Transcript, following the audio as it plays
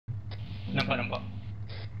nampak.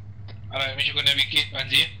 Alright, make sure kau navigate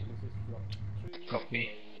Panji.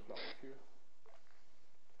 Copy.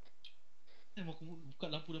 Aku buka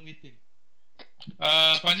lampu dalam kereta ni.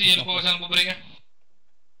 Panji jangan lupa pasang lampu break ya.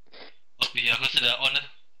 Copy, aku sudah on dah.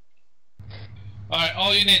 Alright,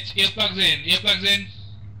 all units, earplugs in, earplugs in.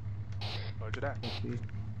 Roger that. Copy.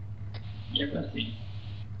 Earplugs in.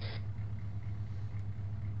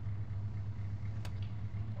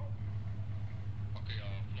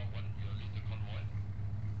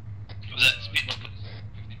 Was that speed bump?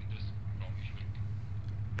 50 meters from Ishmael.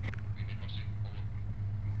 We may crossing over.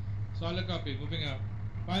 Solid copy, moving up.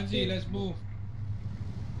 Panji, let's move.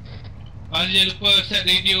 Panji jangan lupa set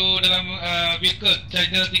radio dalam vehicle,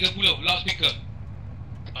 channel 30, loudspeaker.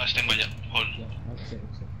 Stand by jap, hold. Ya, aku set.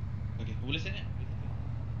 Okay, boleh set ni?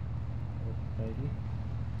 Oh, try ni.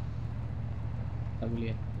 Tak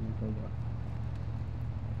boleh kau buat.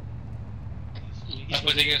 Apa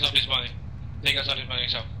saya ingat sound dismount ni? Saya ingat sound dismount ni,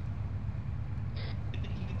 Syam.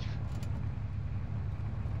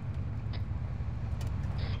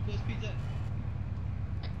 Apa speed Zat?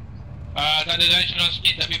 Tak ada dimensional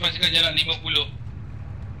speed tapi pastikan jarak 50.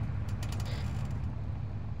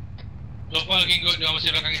 So far looking good, dia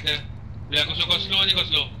masih belakang kita. Bila aku suruh kau slow je, kau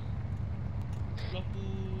slow. Lampu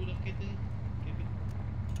dalam kereta ni. Cabin.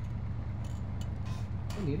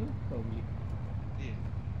 Boleh lah, kau boleh. Ya.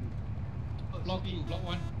 Block 2, block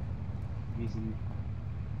 1. Busy.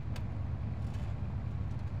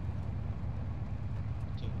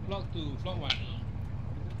 Block 2, block 1.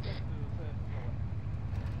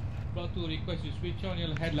 Block 2 request you switch on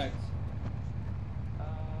your headlights.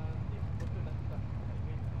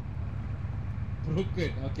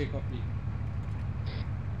 Broken, okay, copy.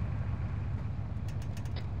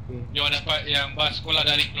 Okay. Dia orang dapat yang bas sekolah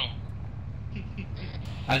dari penuh.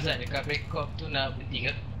 Azad dekat backup tu nak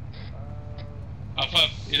berhenti ke?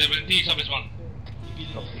 Affirm, dia dah berhenti sampai semalam.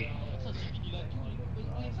 Copy. Asal CBD lah.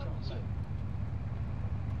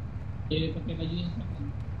 Dia pakai baju yang sama.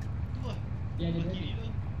 Tu lah. Dia ada Belah kiri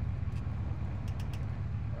tu.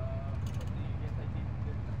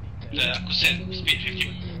 Dah aku set speed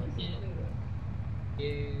 50.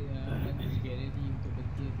 Dia get ready untuk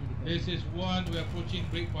berhenti dekat. This is 1, we're approaching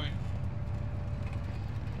breakpoint.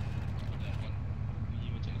 Bunyi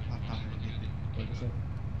macam ha-ha. Okay, set.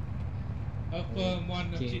 Affirm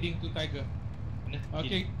 1 Okay. proceeding to Tiger. Mana?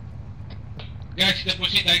 Okay, Guys, kita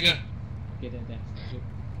proceed Tiger. Okay, dah. Masuk.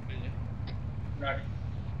 Right.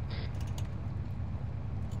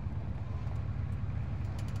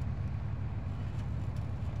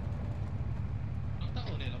 Aku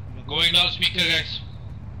tahu ni lampu belakang. Going loudspeaker guys.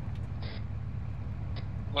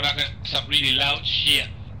 Korang akan some really loud shit.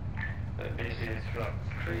 This is Rock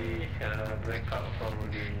 3, break out from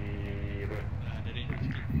the road. Dari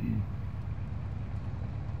sikit.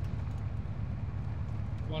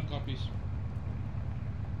 1 copies.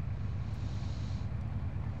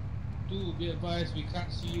 2, be advised we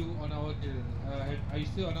can't see you on our tail. Are you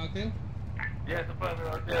still on our tail? Yeah, super.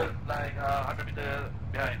 Just like 100 meter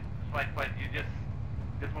behind. Fine. You just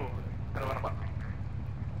move. Kalau nampak.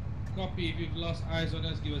 Copy, if you've lost eyes on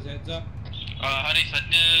us, give us a heads up. Haris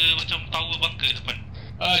ada macam tower bunker depan.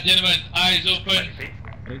 Gentlemen, eyes open.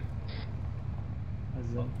 Okay.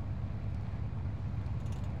 Azam.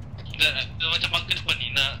 Ada macam bunker depan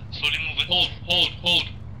ni, nak slowly move. Hold.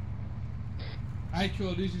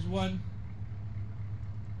 Actual, this is 1.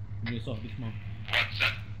 Dia soft dismount. What's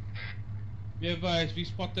that? Be advised, we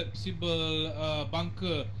spotted possible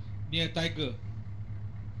bunker near Tiger.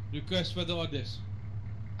 Request further orders.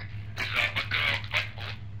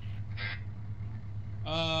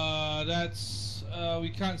 That's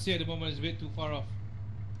we can't see at the moment. It's a bit too far off.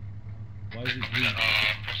 Why is it green?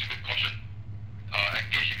 Proceed with caution.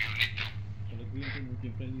 Engage if you need to. Kalau green tu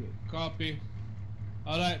mungkin friendly kot. Copy.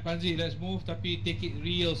 Alright, Panji, let's move. Tapi take it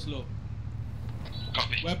real slow.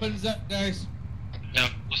 Copy. Weapons up, guys. Dah,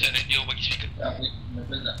 aku set radio bagi speaker.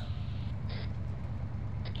 Betul tak?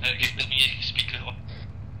 Kita punya speaker on.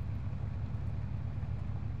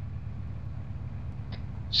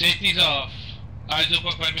 Safety's off. Eyes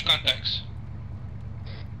open, primary contacts.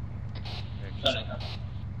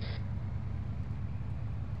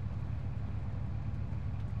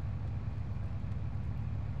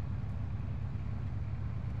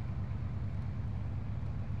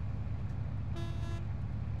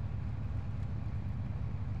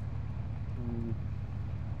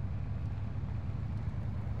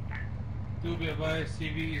 Do be advised,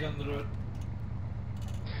 CV is on the road.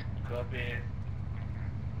 Copy.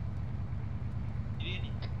 Ini ni.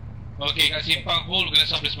 Okay, kat simpang hole kena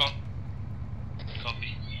soft dismount.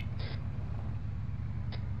 Copy.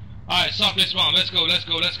 Alright, soft dismount. Let's go.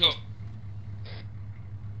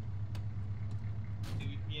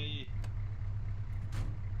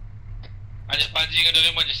 Ajak Panji dengan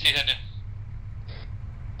Doraemon just stay sana.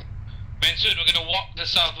 Mansoon, we're gonna walk the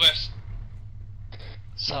southwest.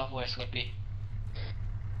 Southwest, copy.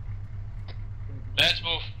 Let's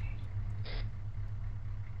move.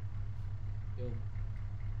 Yo.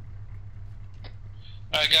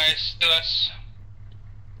 Alright guys, tell us.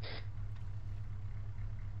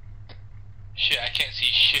 Shit, I can't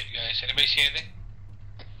see shit guys. Anybody see anything?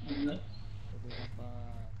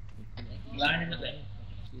 Line in the back.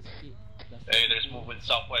 Hey, there's movement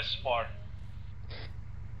southwest far.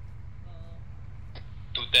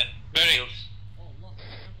 210 Very. hills.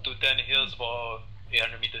 210 hills for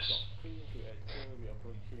 800 meters.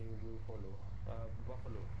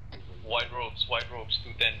 White robes,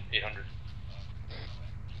 210, 800.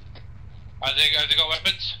 Have they got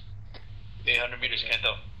weapons? 800 meters, can't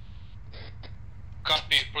tell.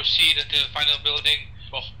 Copy, proceed until final building.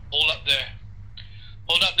 Well, hold up there.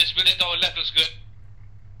 Hold up, this building to our left looks good.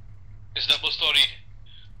 It's double storied.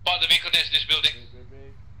 Park the vehicle next to this building.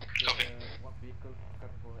 Copy. One vehicle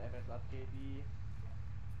coming from MSRKD.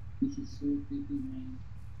 This is so creepy, man.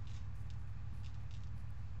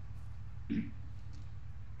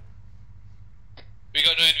 We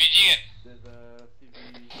got no NVG yet. There's a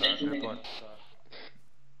CV. There's one.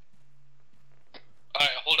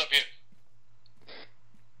 Alright, hold up here.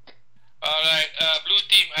 Alright, blue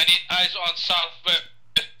team, I need eyes on southwest.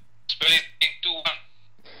 Building 2-1.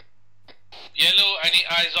 Yellow, I need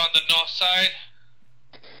eyes on the north side.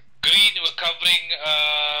 Green, we're covering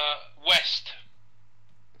west.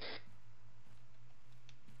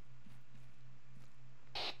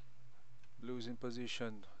 Blues in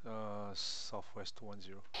position, southwest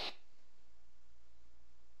 210.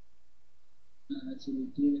 Should we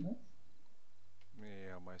clear it up?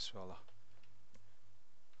 Yeah, might as well.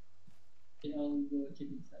 Yeah, I'll go check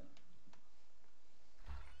inside.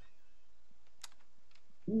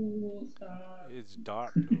 Ooh, stop. It's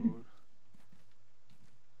dark, dude.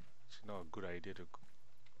 It's not a good idea to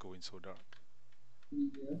go in so dark.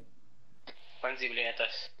 Yeah. Panzi boleh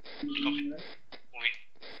atas. Moving.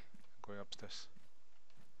 Going upstairs.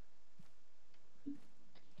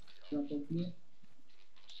 Drop off here.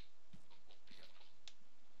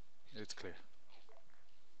 It's clear.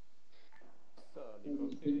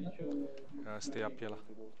 Negotiation. Stay up here lah.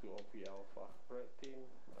 Red team,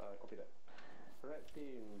 copy that. Red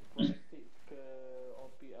team, proceed ke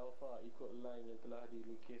OP Alpha, ikut line yang telah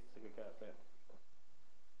dilukis dekat map.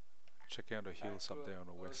 Checking out the hills up there on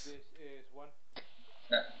the west. This is 1.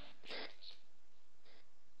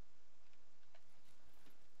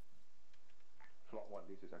 Flock 1,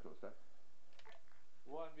 this is actual staff.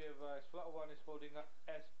 1, we have Flat 1 is folding up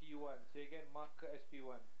SP1. Say again, marker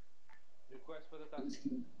SP1. Request for the task.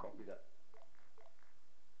 Copy that.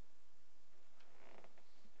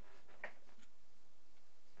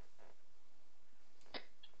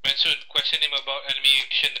 Mansoon, question him about enemy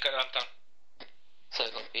action dekat dalam town. So,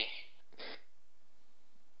 copy.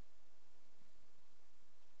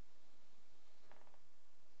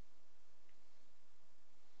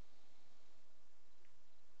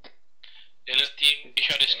 Yellow team,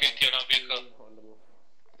 issue the security on our vehicle. On the move.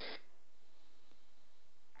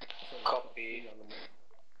 Copy. On the move.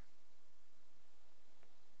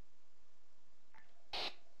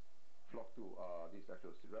 Flock 2, this is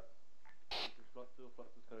actual right? This is Flock 2. Flock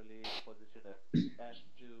 2 is currently positioned at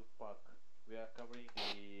N2 Park. We are covering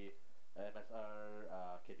the MSR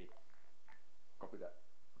KD. Copy that.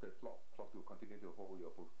 Okay, Flock 2, continue to hold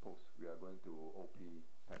your post. We are going to OP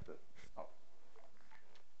Panther. Out.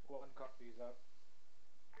 1 copy is up.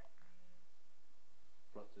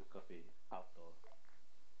 Flock 2 copy. Outdoor.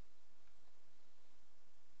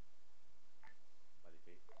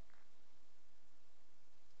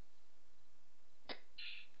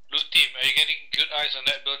 Blue team, are you getting good eyes on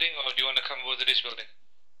that building or do you want to come over to this building?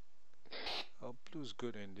 Blue's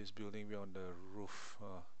good in this building. We're on the roof,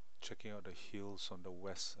 checking out the hills on the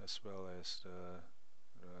west as well as the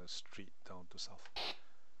street down to south.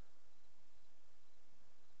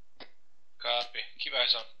 Copy, keep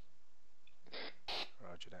eyes on.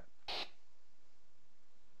 Roger that.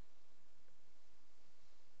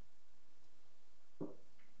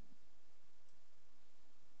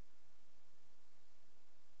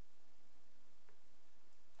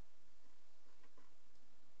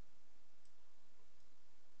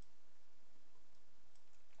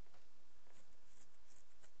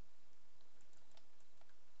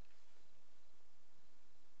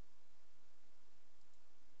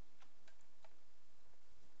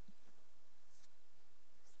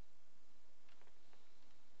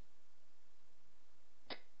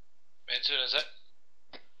 Mansoon, is that?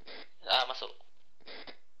 Masuk.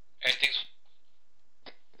 Anything?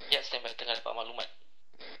 Yes. standby tengah dapat maklumat.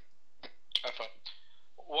 Alpha.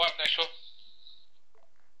 What Nashua?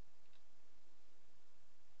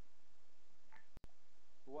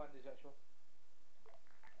 One is actual.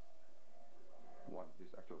 One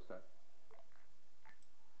is actual set.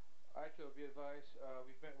 Actual, be advised,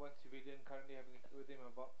 we've met one civilian currently having with him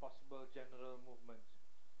about possible general movements.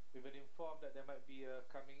 We've been informed that there might be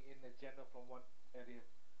coming in a general from one area.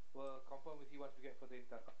 We'll confirm with you once we get further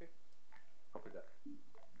intel. Copy? Copy that.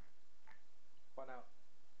 One out.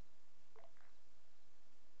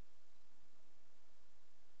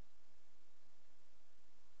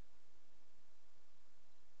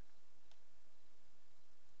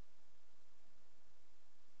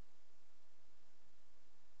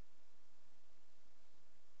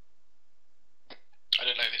 I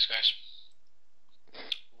don't like this, guys.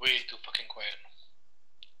 Way too fucking quiet.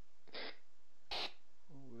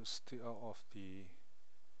 We're still out of the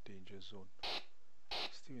danger zone.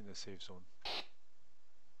 Still in the safe zone.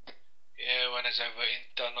 Yeah, when has ever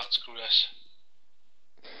intel not screwed us?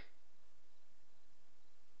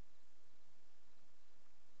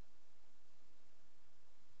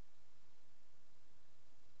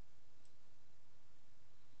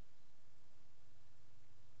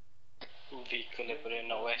 Vehicle daripada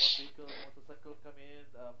northwest. One vehicle, motorcycle come in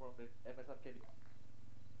from the MSR cabin.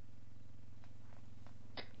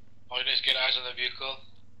 All you need is get eyes on the vehicle.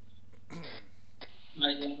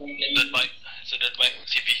 Dirt bike. It's a dirt bike.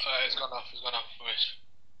 CV. It's gone off. It's gone off. West.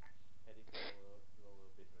 Heading to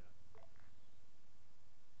lower base right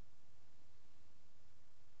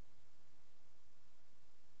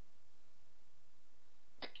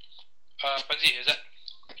now. Panzi, is that?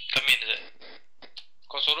 Come in, is it?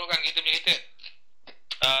 Kau sorokkan kita punya kereta?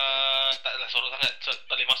 Taklah sorok sangat, so,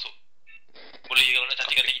 tak boleh masuk. Boleh je kalau nak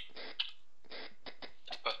cantikkan lagi.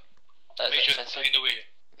 Apa? Tak Make sure ada in the way.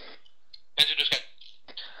 Yang teruskan.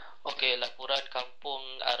 Okey, laporan kampung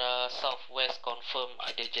arah southwest confirm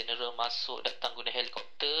ada general masuk datang guna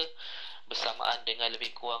helikopter bersamaan dengan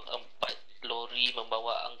lebih kurang 4 lori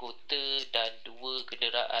membawa anggota dan 2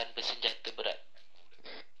 kenderaan bersenjata berat.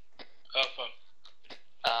 Faham.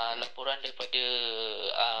 Laporan daripada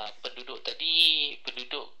penduduk tadi,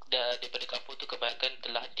 penduduk daripada kampung tu kebanyakan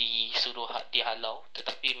telah disuruh dihalau,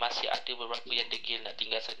 tetapi masih ada beberapa yang degil nak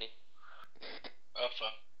tinggal sana.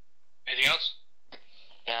 Faham. Anything else?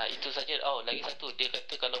 Ya, itu saja. Oh, lagi satu, dia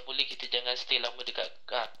kata kalau boleh kita jangan stay lama dekat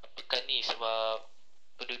pekan ni sebab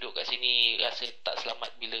penduduk kat sini rasa tak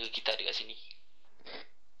selamat bila kita ada kat sini.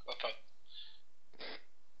 Faham.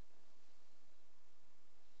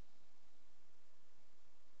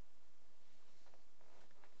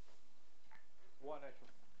 One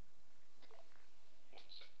actual.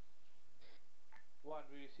 One,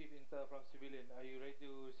 we received intel from civilian. Are you ready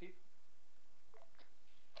to receive?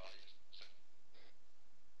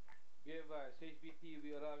 Be advised, HBT will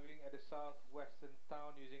be arriving at the southwestern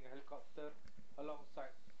town using a helicopter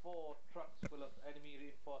alongside 4 trucks full of enemy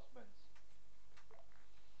reinforcements.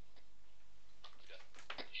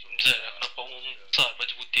 Zat, aku nampak umum besar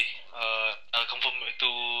baju putih. Confirm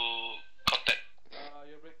itu contact.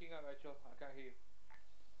 You're breaking up actual, I can't hear you.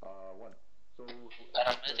 One. So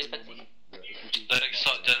Arah mana tadi Panji? the HPT Direct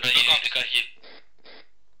shot jalan raya dekat hill.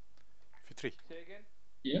 Fitri, Say again?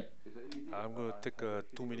 Yep. I'm going to take a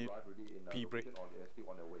 2-minute pee break.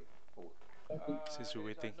 Since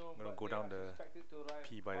we're waiting, I'm going to go down the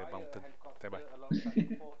pee by the mountain. Stand by.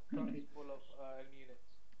 Alongside 4 trucks full of enemy units.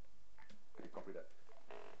 Okay, copy that.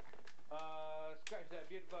 Scratch that,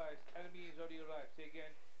 be advised, enemy is already arrived. Say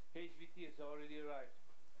again, HVT has already arrived.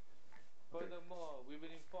 Furthermore, we've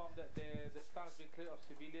been informed that the town's been cleared of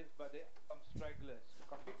civilians, but there are some stragglers.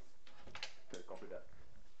 Copy? Okay, copy that.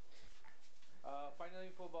 Final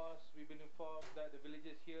info, boss. We've been informed that the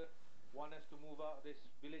villagers here want us to move out of this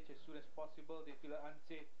village as soon as possible. They feel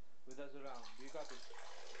unsafe with us around. Do you copy?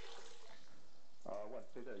 One,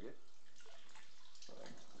 say that again.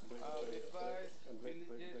 Be advised,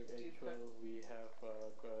 villagers inside. We have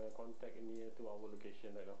contact near to our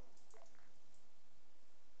location right now.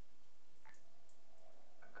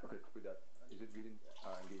 Okay, copy that. Is it within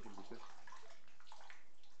engaging distance?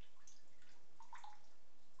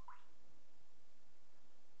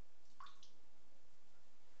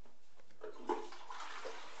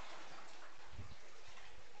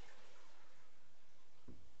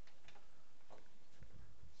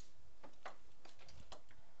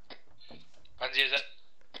 Panzi, Zat.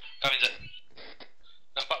 Come in, Zat.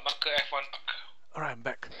 Nampak marker F1 Park. Alright, I'm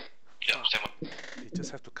back. Sekejap, stand by. They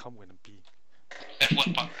just have to come when I'm pee.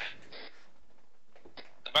 F1 Park.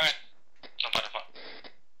 Nampak kan? Nampak.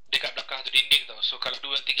 Dia kat belakang tu dinding tau. So kalau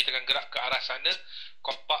dua nanti kita akan gerak ke arah sana,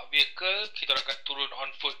 kompak vehicle, kita orang akan turun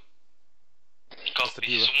on foot Copy,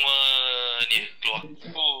 deal, semua ni keluar.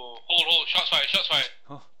 Oh, hold, shots fired.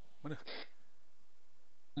 Huh? Mana?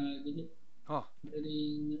 Jadi Huh?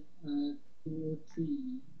 dari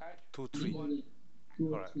 203. 2-3.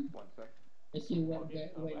 Alright. One, sir. I see white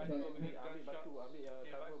Okay, white dot. ambil batu, ambil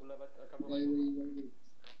cover belah batu, cover Why batu.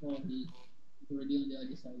 oh he's already on the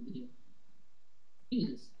other side over here.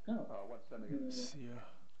 Jesus, cow. One stand again. See ya.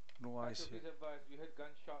 No eyes Actual, here. please advise, we heard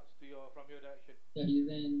gunshots from your direction. Yeah, he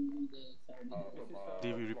ran on the side.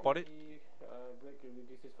 Did we report it? Black,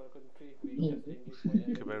 this is Falcon 3. We No. just engaged one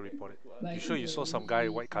enemy. Okay, better report it. Like, You sure you saw some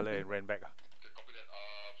guy white color and ran back? Okay, copy that.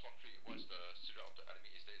 Flock 3, what's the serial of the enemy?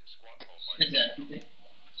 Is it squad or fight? Azad,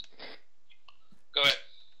 Go ahead.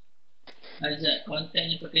 Azad, konten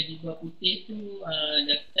yang pakai jubah putih tu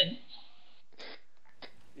daftar.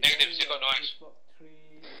 Negative, still got no eyes. Flock 3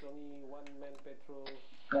 is only one man patrol.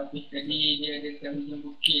 Tapi tadi dia ada kat hujung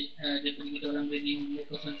bukit, dia pergi kita orang building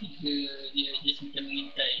 03, dia just macam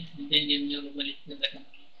mengintai. Dan dia menyuruh balik ke belakang.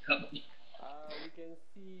 Copy. We can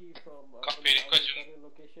see from Copy, request you current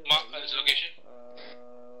location. mark this location.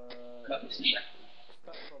 Copy, see ya.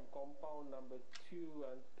 Start from compound number 2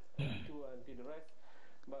 and 2 until the rest,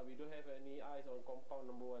 but we don't have any eyes on compound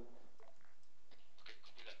number 1. Okay,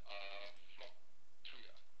 copy that. Flock 3,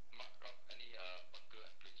 mark up any bunker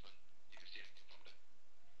and placement if you see anything from there.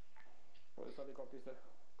 What is solid copy, sir?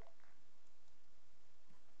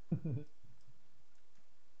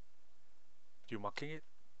 You marking it?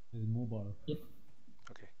 There's mobile. Yep.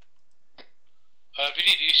 Okay.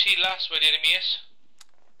 Vinny, do you see last where the enemy is?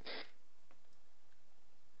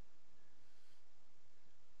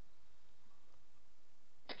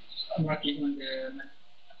 I'm marking on the map.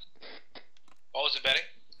 What was the bearing?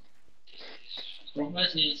 From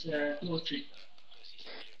us is 203.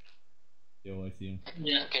 Yo, I see him.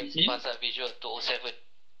 Yeah, Okay, you see? pass up visual 207.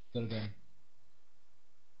 Got a gun.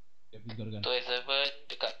 Yep, he's got a gun. 207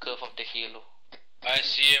 dekat curve of the hill tu. I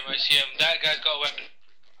see him. That guy's got a weapon.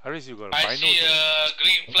 Haris, you got a I bino see too. a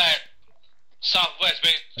green flag. Southwest,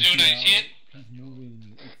 bank I 09, see it? He's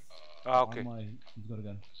moving. It's Okay. He's got a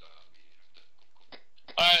gun.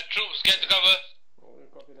 Alright, troops, get to cover.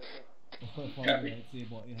 Copy that, sir. It's quite far away. I'd say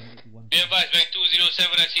about 800 to 1. Be advised, bank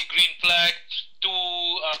 207, I see green flag.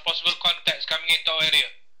 Two possible contacts coming into our area.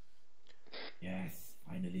 Yes,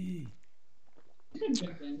 finally.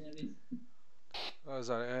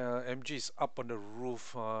 MG is up on the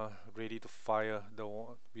roof, ready to fire.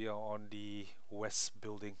 We are on the west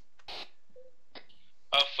building.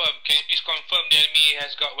 Affirm. Can you please confirm the enemy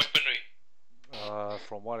has got weaponry?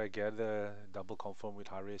 From what I gather, double confirm with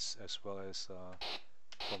Haris as well as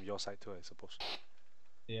from your side too, I suppose.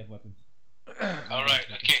 They have weapons. Alright,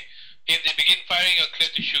 okay. If they begin firing, you're clear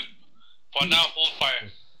to shoot. For now, hold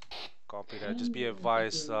fire. Copy that. Just be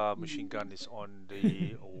advised, machine gun is on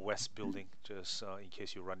the west building, just in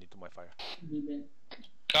case you run into my fire.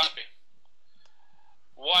 Copy.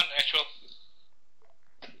 One actual.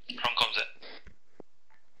 From comms in.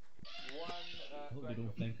 I hope they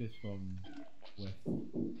don't flank us from west.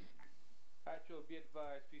 Actual, be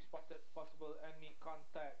advised, we spotted possible enemy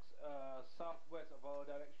contacts southwest of our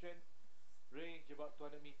direction. Range about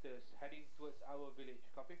 200 meters, heading towards our village.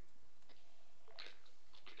 Copy?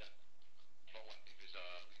 Copy that. Flock 1, if it's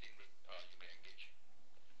within you may engage.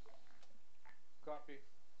 Copy.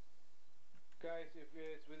 Guys, if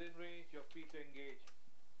it's within range, you're free to engage.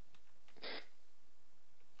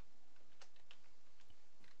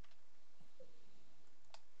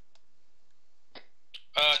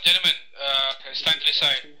 Gentlemen, it's time to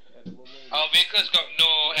decide. Our vehicle's got no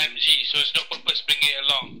MG, so there's no purpose bringing it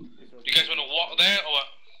along. You guys want to walk there or what?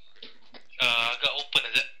 Agak open,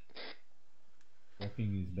 is it? Walking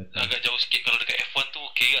is better. Agak jauh sikit. Kalau dekat F1 tu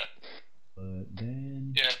okay ke? But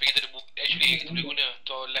then... Yeah, tapi kita ada actually kita boleh guna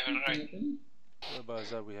to our left and right.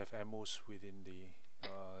 Bazaar, we have ammos within the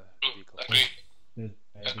vehicle. Agreed. There's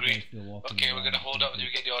Agreed. still walking Okay, we're gonna around. hold up until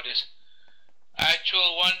we get the orders.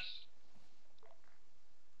 Actual one.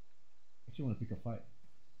 Actually want to pick a fight.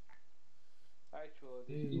 Actual,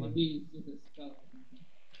 Hey. this Maybe just a scout or something.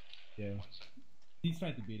 Yeah. He's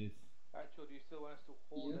trying to beat us. actual, do you still want us to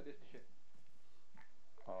hold at this position?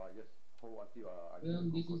 Yes. Hold until Well,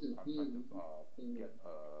 this is a field. get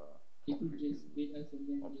People just beat us and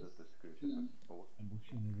then observe the just situation. I suppose.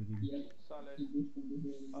 Ambushing everything. yeah, Solid. ambush from the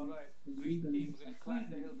hill. Alright, And green we're team, gonna we're gonna climb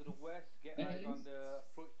the hill to the west, get eyes on the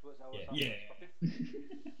approach towards our Yeah. southwest. Yeah. Copy?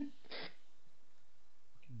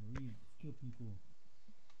 Fucking Marines, kill people.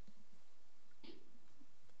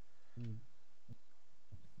 Mm.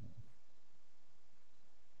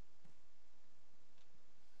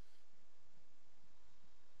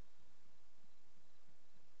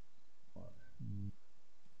 Fuck.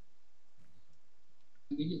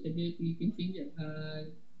 saja pergi kencing je.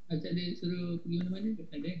 Ajak dia suruh pergi mana-mana ke?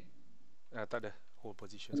 Ada? Tak ada. Hold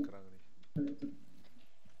position sekarang ni.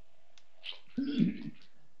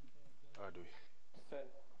 Aduh. Send.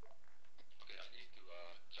 Okay, I need to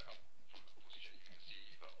check out full position. You can see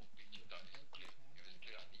if OP Cheetah is clear. If it's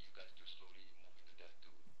clear, I need you guys to slowly move into there to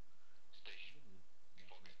station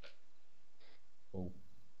before we attack. Oh,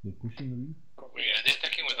 they're pushing really? Wait, are they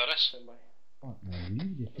attacking without us? Stand by. Oh, no,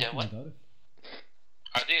 really? They're Yeah, pushing what? without us?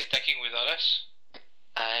 Are they attacking without us?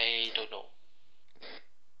 I don't know.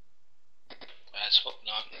 Let's hope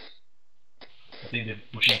not. I think they're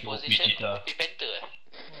pushing That to OP position, Cheetah. OP Panther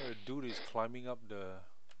Oh, the dude is climbing up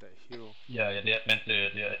that hill. Yeah, they have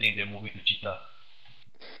Panther. I think they're moving to Cheetah.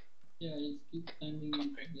 Yeah, it's keep timing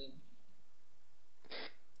the...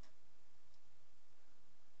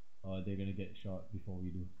 They're gonna get shot before we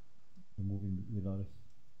do. They're moving without us.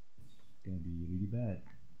 It's gonna be really bad.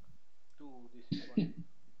 2, this is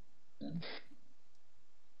 1.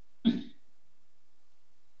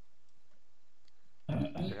 The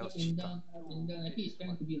hell's Up and Cheetah? down, up and down. I think it's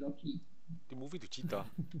trying to be Rocky. They're moving to Cheetah.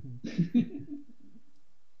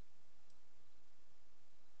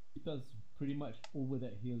 Cheetah's pretty much over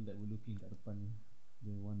that hill that we're looking at the front.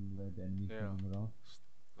 The one where the enemy's Yeah. running around.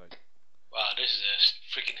 Like Wow, this is a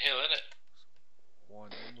freaking hill, isn't it?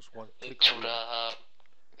 almost one click. Curah.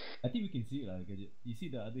 I think we can see it like Gadget. You see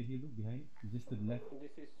the other hill look behind it? It's just to the left.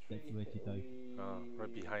 This is 3. That's where Cheetah is.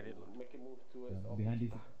 Right behind it. Make a move towards OP Behind this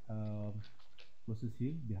Cheetah. closest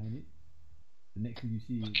hill, behind it. The next thing you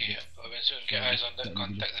see Okay, that's- I'll soon get eyes on that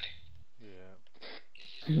contact tadi. Yeah.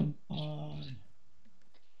 Come on!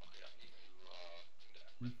 Okay, I need to bring the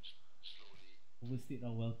ambulance slowly. Overstayed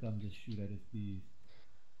our welcome, just shoot at us please.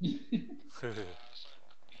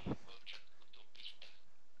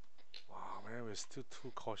 Wow, man, we're still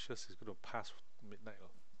too cautious. It's gonna pass midnight.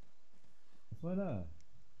 That's why lah.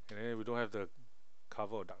 And then we don't have the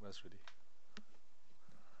cover of darkness really.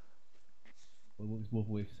 Well, it works both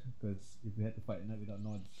ways, because if we had to fight at night without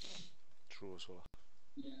nods. True also lah.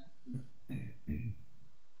 Yeah.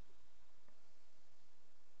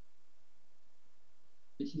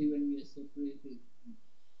 Especially when we are separated.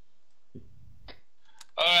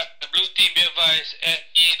 Alright, the blue team, be advised.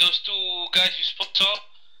 Those two guys you saw,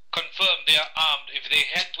 confirm they are armed. If they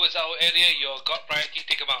head towards our area, you got priority,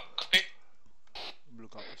 take them out. Copy? Blue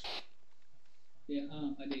copies. There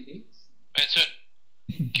are other legs. Benson,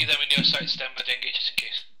 keep them in your sight, stand by to engage just in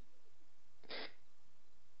case.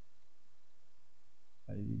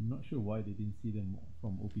 I'm not sure why they didn't see them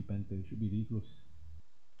from OP Panther. It should be really close.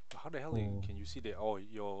 How the hell Oh. can you see that? Oh,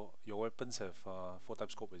 your weapons have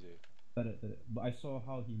 4x scope, is it? Tak ada. But I saw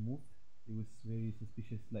how he moved. It was very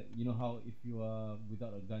suspicious. Like, you know how if you are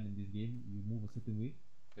without a gun in this game, you move a certain way?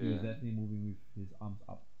 He was Yeah. definitely moving with his arms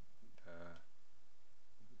up.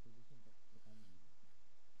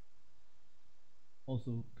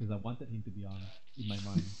 Also, because I wanted him to be armed in my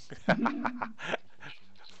mind.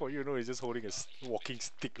 For you know, he's just holding a walking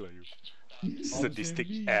stick like you. Sadistic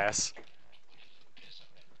Obviously. ass.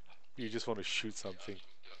 You just want to shoot something.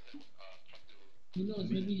 Who knows,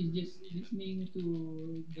 maybe he's just listening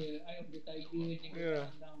to the Eye of the Tiger and then Yeah.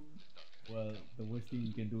 go down. Well, the worst thing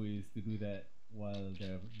you can do is to do that while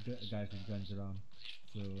there are guys with guns around.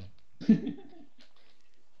 So, This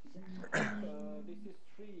is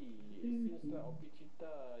 3. It seems like OP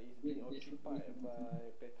Cheetah is being occupied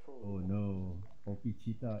by Patrol. oh no, OP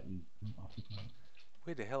Cheetah is occupied.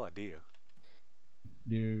 Where the hell are they?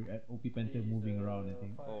 They're at OP Panther moving around, I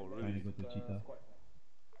think. Oh, Trying to really? go to Cheetah.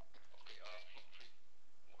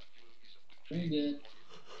 Right,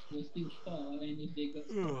 they're still far, and if they got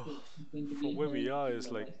spotted, it's going to be From where we hell. are,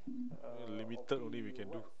 it's like limited only we can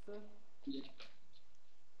do. Yeah.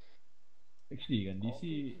 Actually, kan, you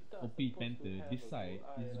see OP Panther, this side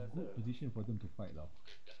is a good position for them to fight lah.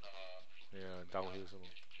 Yeah, downhill some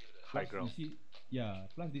more. High Plus, ground. you see, yeah,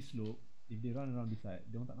 plus this slope, if they run around this side,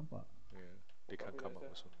 they tak nampak. Yeah, they can't come up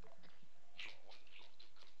also.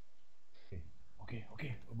 Okay,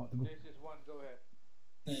 about to go. This is 1, go ahead.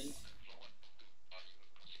 Right.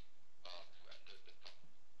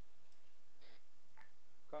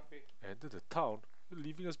 Copy. Enter the town? You're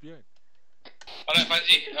leaving us behind. Alright,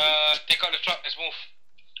 Fanzi, take out the truck, let's move.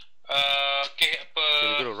 Okay,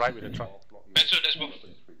 Okay, we're gonna ride with the truck. Benson, let's move.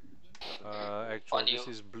 Actually, On this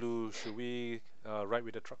you. is blue. Should we ride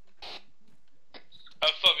with the truck?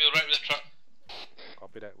 Confirm, you'll ride with the truck.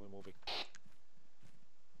 Copy that, we're moving.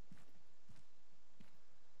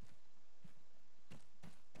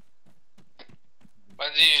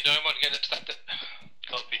 Fanzi, Doraemon, get them started.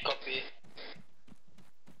 Copy.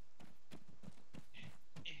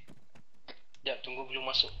 Sekejap, tunggu belum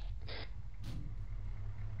masuk.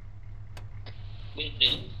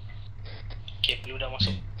 Okay, blue dah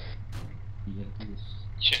masuk. Tiga terus.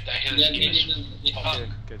 Check that hill Dia skip.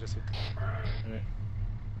 Okay, just hit. Alright.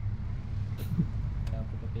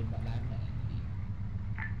 Apa kau tembak lanak ni?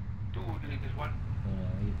 2, this one.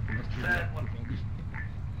 Tengok Set, 1.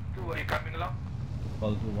 2, are you coming along?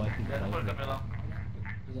 Call to watch it. Yes, we're coming along.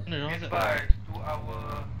 Mana Be Zat? advised to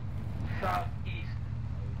our southeast.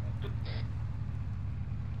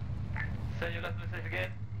 Send your last message again.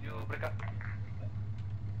 You break up.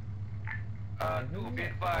 To be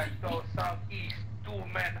advised to our southeast. 2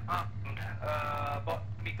 men armed. About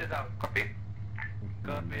meters out. Copy?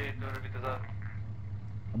 Copy. 200 meters out.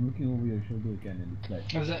 I'm looking over your shoulder again and it's like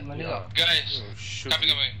Guys, kami.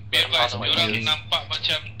 Be advised, diorang nampak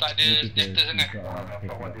macam tak ada data sangat.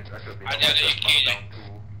 Hanya ada AK je.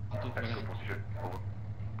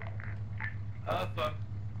 Apa?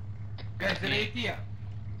 Guys, ada AT tak?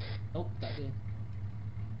 Oh, tak ada.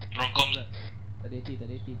 Rongkom. Tak ada AT, tak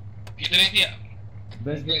ada AT. Kita ada AT tak?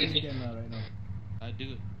 best game again lah right now.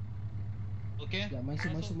 Ada. Okay. Ya, masuk.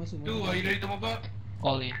 2, are you ready to move up?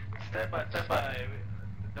 All in. Stand by.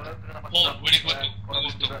 Diorang tengah nak masuk. Hold, boleh bantu. Korang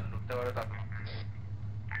Bagus tu. tengah datang.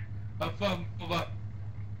 Affirm, move up.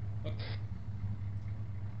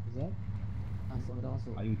 Zat? Masuk, dah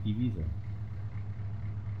masuk. Are you TV sir?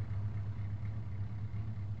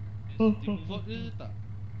 Move up ke tak?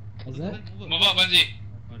 Azad? Move up, Banzi.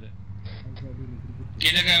 Alright. Azad dulu, kena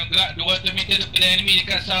Kita akan gerak 200 meter daripada enemy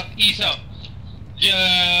dekat southeast tau.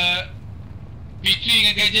 P3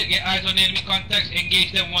 dengan gadget, get eyes on enemy contacts, engage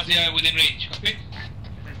them once they are within range. Copy?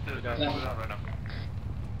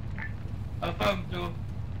 Affirm to.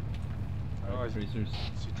 Oh, Tracers.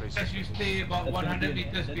 see tracers. As you stay about 100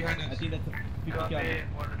 meters behind I us. think that's a 50 Copy, kill.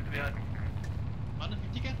 100 behind. Mana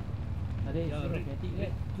 50 kan? Ada, Ya, suruh red. hati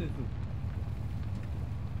kan? Tu.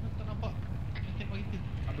 Tak nampak. Yang tembak kita.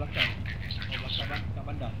 Kat belakang. Kat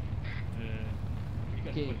bandar.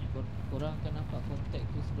 Okay, korang akan nampak kontak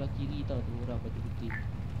tu sebelah kiri tau tu orang baju putih.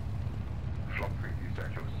 So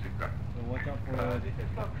watch out for This is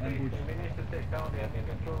Block 3. ambush. We managed to take down the enemy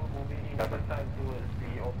control, moving double time towards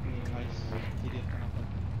the OP. Nice. Serius tak nampak.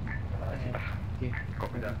 Okay.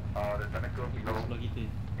 Copy that. The technical people Sebelah kita.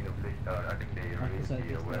 in the village, I think they Aku really saja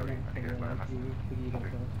be aware. sekarang I think it's kalau my laju pergi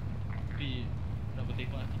belakang. Tapi nak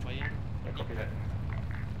bertembak nanti payah. Copy that.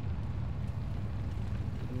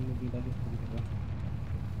 Ini lebih bagus pergi belakang.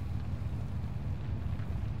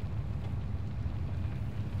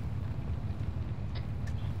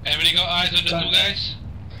 Everybody got eyes on the two guys?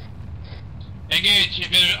 Engage if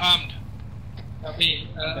you're armed. Tapi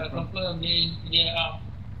confirm dia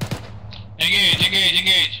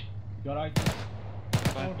Engage. Your right.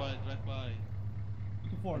 Drive by.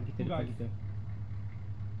 Itu 4. Kita Two depan guys. kita.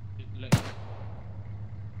 Like,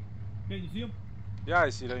 Okay, you see him? Yeah, I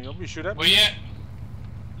see them. You want me to shoot them? Where you at?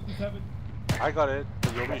 57. I got it.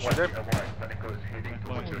 You want me to shoot them? Technical is heading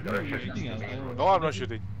towards your You're direction. shooting us. No, I'm not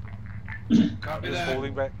shooting. Copy Just that.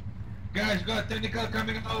 holding back. Guys, got technical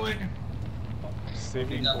coming our way.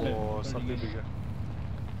 Saving for something bigger.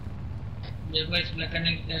 dia buat sebelah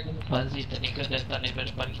kanan kita ada. Banzi technical datang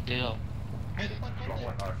daripada depan kita tau. depan Block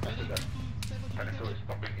 1 are after that. Technical is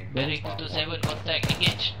stopping in. Bearing 227 contact,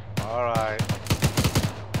 engage. Alright.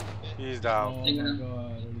 He's down. Oh my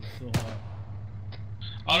god, that is so hard.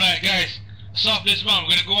 Alright guys, stop this one.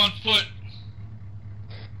 We're gonna go on foot.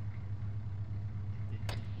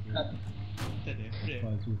 Kita ada frame.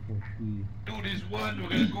 5, 2, 4, 3. Do this one,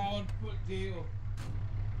 we're gonna go on foot, Deo.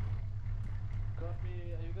 Copy,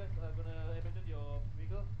 are you guys gonna abandon your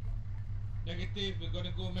vehicle? Negative, we're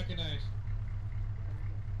gonna go mechanized.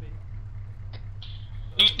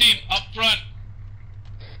 Two team up front.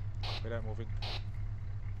 Wait, I'm moving.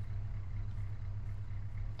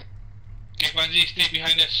 Okay, Banzi, stay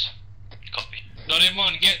behind us. Copy.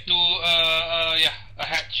 Doraemon, get to a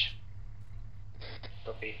hatch.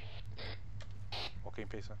 Copy. Walking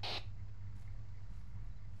pace, huh?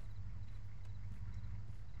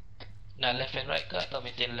 Nak left and right ke atau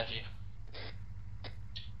maintain left je?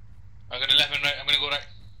 I'm gonna left and right. I'm gonna go right.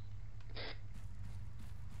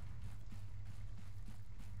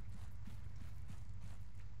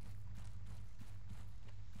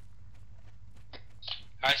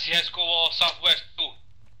 ICS go wall southwest 2.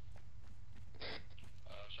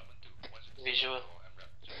 Shaman 2. Visual.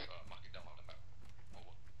 Just mark it down on the map.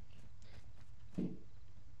 Over.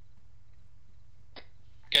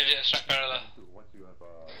 Get it, strike parallel. Once you have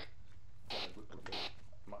done a good position,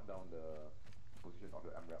 mark down the position of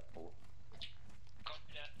the MRAP. Over.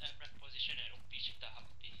 Copy that, MRAP position and OP cipta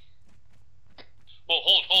HP. Oh,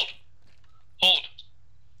 hold. Holding.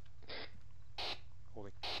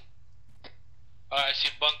 I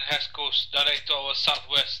see bunk has west coast, direct to our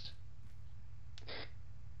southwest.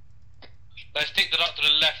 Let's take the route to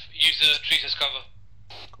the left, use the trees as cover.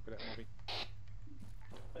 Copy that, moving.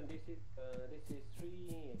 And this is 3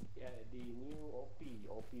 the new OP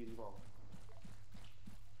rebound.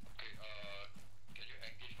 Okay, can you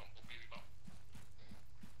engage from OP rebound?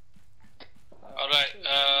 Alright,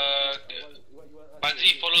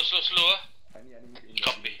 Manzi, follow slow. Any enemies in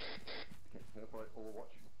Copy. the for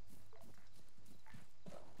Overwatch?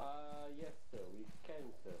 Yes sir, we can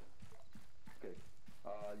sir. Okay.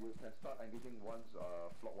 You can start engaging once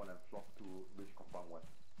flock 1 and flock 2 reach compound 1.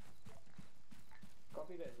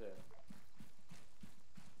 Copy that sir.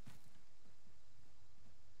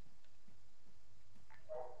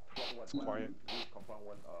 Flock 1 Quiet. reach compound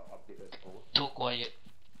 1 updated. Over. Too quiet.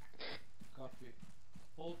 Copy.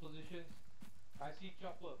 Hold positions. I see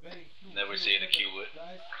chopper. Bearing 2. Never say the keyword.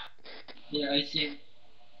 Guys, Yeah, I see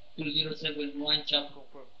 207, one chop.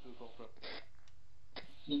 confirm. 2 confirm.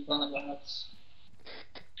 In front of the house.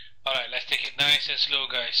 Alright, let's take it nice and slow,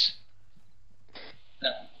 guys.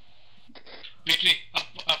 Yeah. Victory, up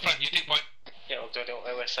front, you take point. Yeah, also the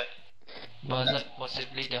west side. But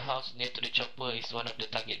possibly the house near to the chopper is one of the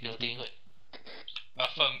target building.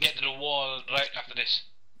 Affirm, get to the wall right after this.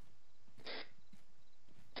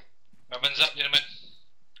 Weapons up, gentlemen.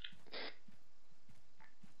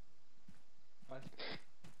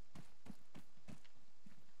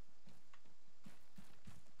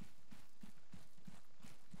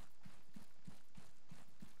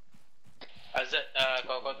 Azad,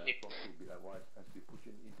 kau Flock 2 be advised as we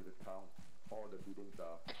pushing into the town. All the buildings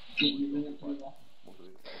are Okay, occupied. Most of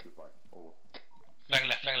it are occupied. Over. Flank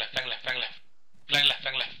left. Flank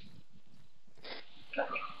left.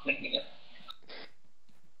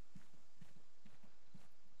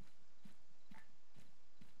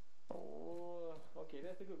 Oh, okay,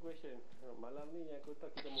 that's a good question. Malam ni aku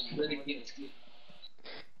tak kita mau Very buat good. Next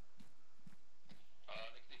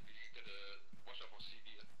thing, we kena watch out for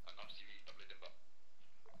CV, unarmed CV, tak boleh tembak.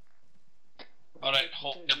 Alright,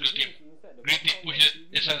 hold W team. Green team, push it.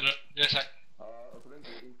 This side. According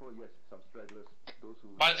to info, yes, some stragglers, those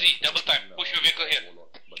who... Banzi, double time. Push your vehicle here. Warlord,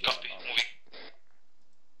 but they Copy, are unarmed. moving.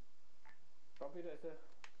 Copy that sir.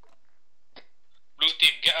 Blue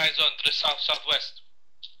team, get eyes on to the southwest.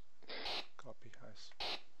 Copy, eyes.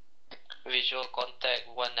 Visual contact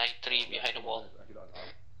 193 behind the wall. Actually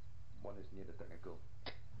unarmed. One is near the technical.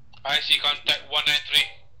 I see contact 193.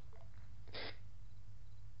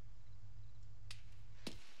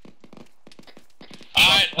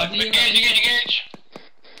 Alright, engage.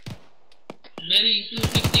 Very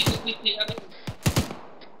 250, other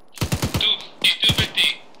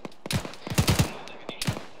 250.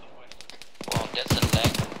 Wow, that's a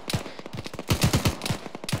lag.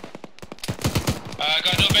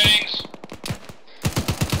 Got no bearings.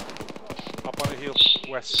 Up on the hill,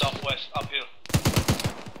 west. Southwest, uphill.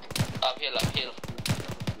 Uphill.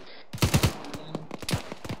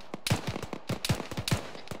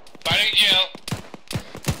 Firing GL.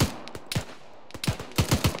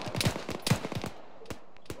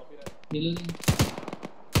 reloading.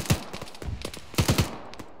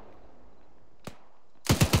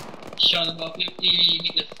 Shot about 50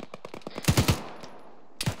 meters.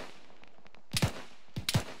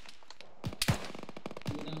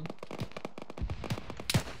 Go down.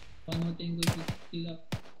 One more thing, go to still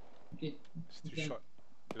up. Okay. Still Okay. shot.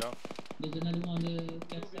 You know? There's another one on the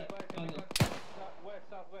left side. Corner.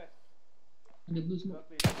 Southwest. On the blue smoke.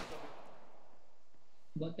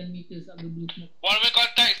 About 10 meters up the blue smoke. One way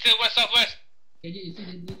contact, still west-southwest. KJ, you see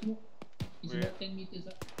the blue smoke? It's Where? about 10 meters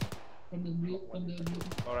up from the blue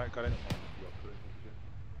smoke. Alright, got it.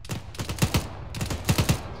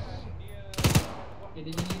 Okay,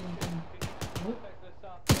 there's another one coming.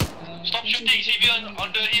 Stop shooting, civilian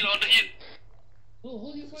on the hill. Oh,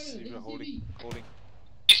 hold your fire. See, There's we're a holding. CV.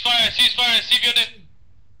 Ceasefire, civilian.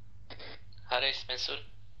 Haris, Mansoor.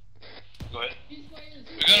 Go ahead. Ceasefire.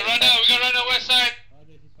 We're gonna run out west side.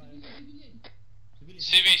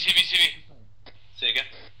 CV. Say again.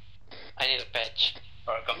 I need a patch.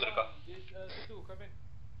 Alright, come to the car. This two, come in.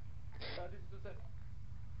 This is the set.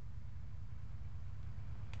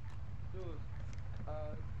 Two,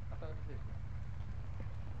 apa nak say?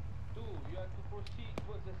 Two, you have to proceed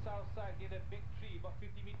towards the south side near that big tree, about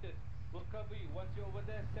 50 meters. We'll cover you. Once you're over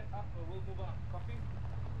there, set up and we'll move on. Copy?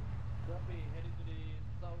 Copy. Heading to the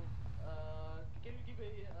south. Can you give a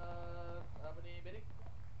apa ni bearing?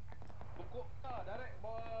 Pukul direct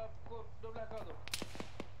bawah pukul 12 kau tu.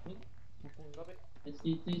 Copy. I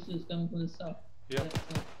see tracers coming from the south. Yeah. Left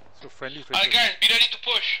side. So friendly Alright tracers. guys, be ready to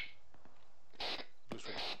push. Blue's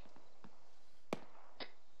ready.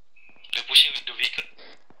 They're pushing with the vehicle.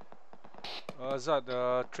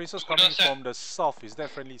 Azad, tracers coming from the south. Is that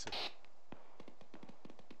friendly, sir?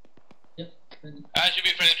 Yep, friendly. Should be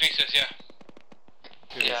friendly tracers, yeah.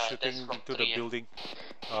 Okay, Yeah, shooting that's from into the 3, building,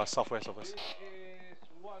 southwest of us. This is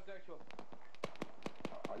one actual.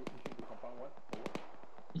 Are you pushing to compound 1? Over?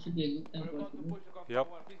 It should be a good time We're for us about to to move. push the Yep.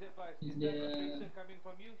 compound one. Please advise. Is Is there a there- tracer coming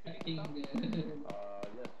from you? I Shooting think south?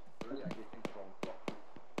 Yes, really engaging from block 2.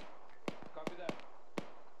 Copy that.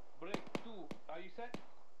 Break 2. Are you set?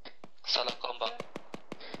 Salah combat.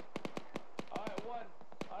 Alright, 1.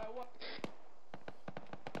 Alright, 1.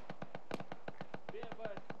 Be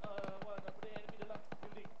advised. 1. Apa dia enemy dalam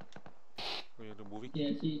building. Oh, you're moving?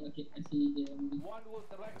 Yeah, I see. Okay, I see the moving. 1 was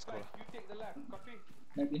the right Let's go side. lah. You take the left. Copy.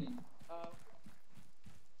 Right behind.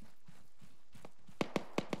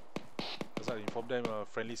 Azad, inform them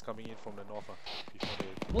friendlies coming in from the north before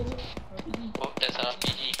they... Oh, RPG. Oh, that's an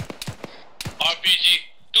RPG. RPG.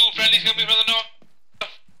 2 friendlies coming from the north.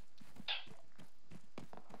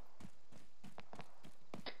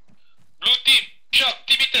 Blue team, shot,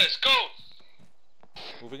 T-meters, go!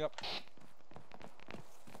 Moving up.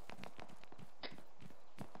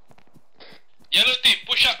 Yellow team,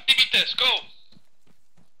 push up, T-meters, go!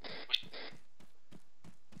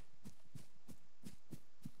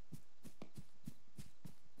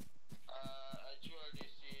 Actual,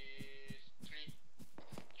 this is 3.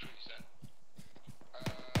 3, sir.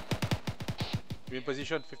 Be in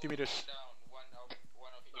position, 50 meters. Down, one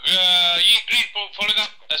of Yi green following up,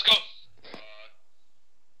 let's go.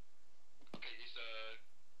 okay, it's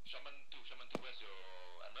Shaman 2 where's your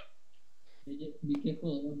armor? Be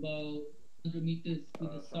careful about 100 meters to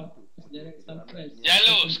the south. Direct southwest.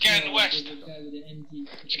 Yellow, scan west. There's a guy with an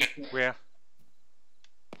MG. Where?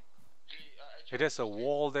 Hey, there's a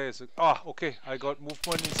wall there. Okay, I got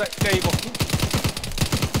movement inside. There you go.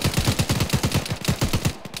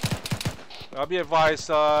 I'll be advised,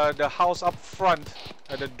 the house up front,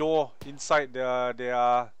 at the door inside, there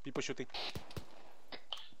are people shooting.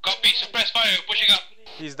 Copy, suppress fire, pushing up.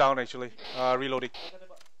 He's down actually, reloading.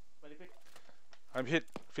 I'm hit.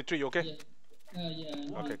 Fitri, you okay?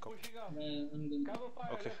 Yeah. Okay, cool. I'm going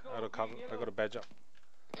to... Okay, I got a badge up.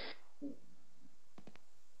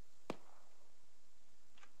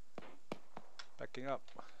 Backing up.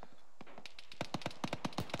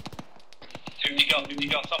 50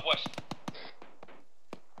 cal, southwest.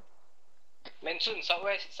 Mansun,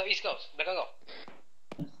 southeast kau, belakang kau.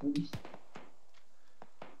 Let me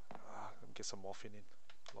get some morphine in.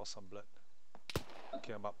 Lost some blood.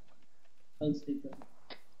 Okay, I'm up.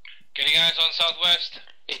 Getting eyes on southwest.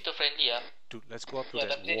 Itu friendly ah. Dude, let's go up to Ya,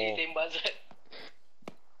 that tapi dia wall. ditembak Zat.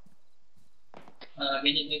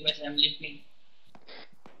 Gadget request, I'm leaving.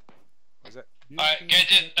 What's that? Alright,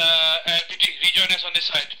 Gadget, and Fitri, rejoin us on this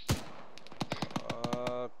side.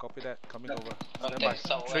 Copy that. Coming over. Stand Okay, by.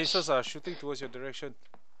 southwest. Tracers are shooting towards your direction.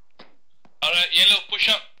 Alright, Yellow, push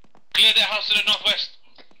up. Clear that house to the northwest.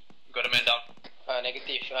 Got a man down.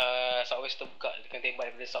 Negative, southwest terbuka, dia kena tembak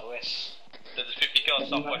daripada southwest. There's a 50 cal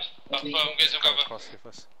southwest. Confirm, get some cover. Cross here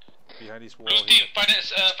first. Behind this wall. Blue team, find that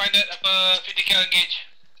 50 cal engage.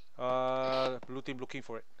 Blue team looking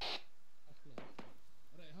for it.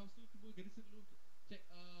 Alright, house tu cuba garrison dulu. Check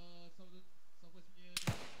southwest punya.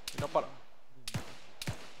 Nampak tak?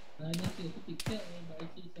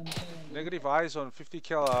 Negative eyes on 50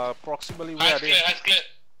 cal. Approximately where are they? Eyes clear.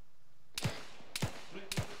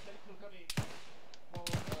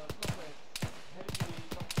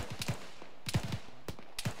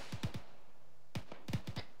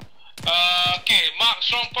 Okay, mark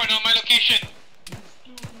strong point on my location.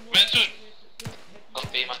 Mansun.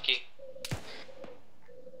 Copy, marking.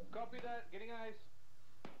 Copy that. Getting eyes.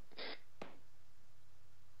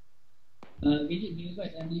 Gadget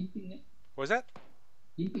request, I'm limping. What's that?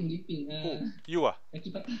 Limping. Who? You are?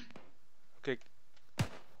 Kaki patah. Okay.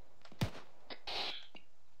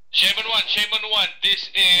 Shaman 1, this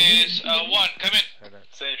is 1, come in.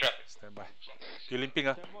 Send traffic. Stand by. You limping,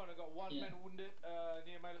 ah? I got one man wounded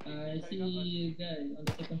near my I see a guy on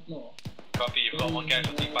the second floor. Copy, you've got one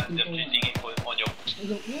casualty, Panzer bleeding on your...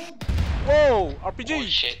 Whoa! RPG! Oh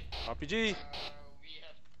shit. RPG!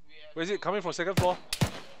 Where is it? Coming from second floor?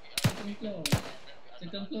 Second floor.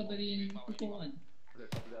 Second floor dari 241.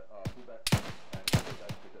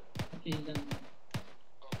 Okay, done.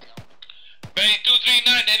 Bay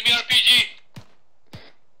 239, enemy RPG.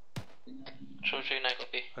 239,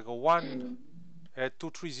 copy. I got one at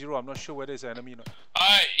 230. I'm not sure whether it's an enemy or not.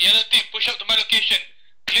 Alright, yellow team, push up to my location.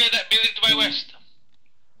 Clear that building to my west.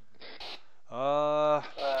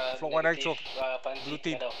 Floor 1 actual. Blue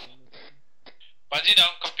team. Panzi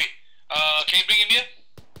down, copy. Can you bring him here?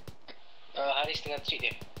 Haris tengah treat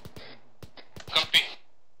dia. Copy.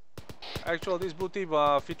 Actual, this blue team,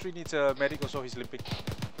 Fitri needs a medic also, he's limping.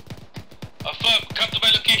 Affirm, come to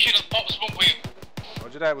my location and pop smoke for you.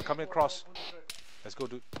 Roger that, we're coming across. Let's go,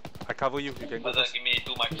 dude. I cover you, you can go first. Give me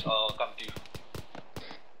 2 mics, I'll come to you.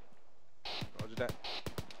 Roger that.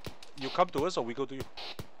 You come to us or we go to you?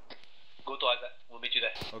 Go to Azad, we'll meet you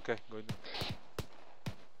there. Okay, go in.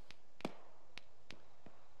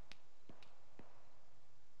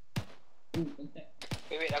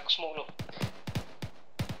 Wait, aku smoke dulu.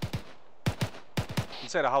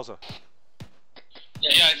 Inside the house,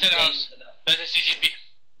 Yeah, inside the house. There's a CCP.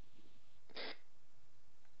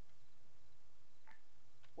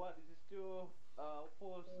 What? This is still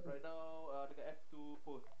post right now. Dekat F2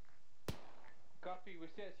 post. Copy, we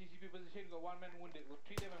stay at CCP position, got 1 man wounded. We'll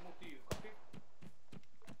treat them and move to you. Copy?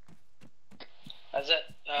 Azad,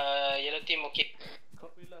 yellow team okay.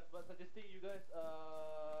 Copy last, but suggesting you guys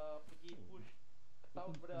pergi push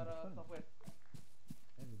south pada arah southwest.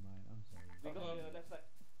 Never mind, I'm sorry. We got the left side.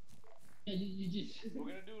 Yeah, you just. We're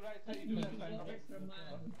gonna do right side, you do left side. Copy?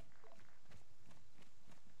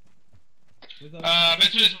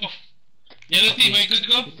 Mesmo is off. Yellow team, are you good to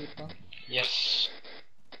go? Yes.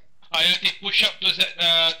 Yellow team, push up to the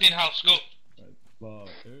tin house, go. Wow,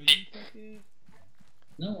 30 seconds.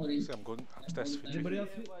 No worries. I'm going upstairs. Anybody else?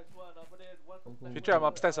 Fitri, I'm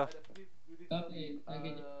upstairs, Okay, I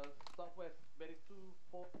get it. Southwest, very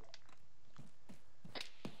 2-4.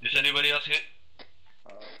 Is anybody else hit?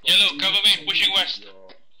 Yellow, cover me, pushing west.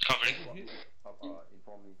 Covering.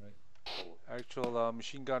 Actual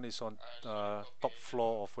machine gun is on top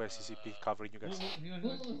floor of where CCP covering you guys.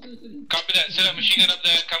 Copy that, set up machine gun up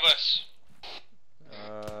there and cover us.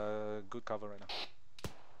 Good cover right now.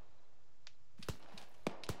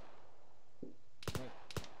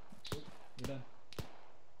 We're done.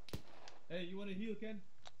 Hey, you wanna heal, Ken?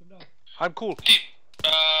 Come down. I'm cool. Team,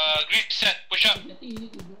 green set, push up. I think you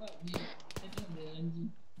need to go up the setting of the MG.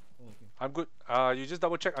 Oh, okay. I'm good. You just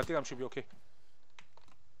double check. I think I should be okay.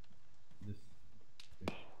 This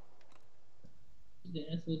fish. The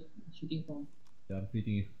asshole shooting from. Yeah, I'm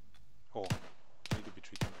treating you. Oh, I need to be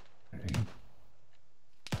treated.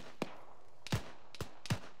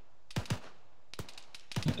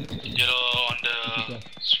 Yellow on the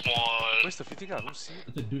small. Where's the fitting gun? I don't see it.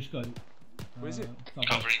 It's a douche gun. Where is it?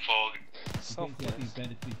 Covering for. Southwest.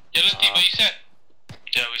 Yellow team, are you set?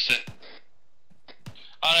 Yeah, we set.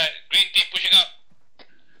 Alright, green team pushing up.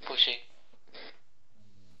 Pushing.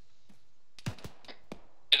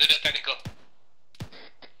 Into the technical.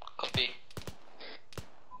 Copy.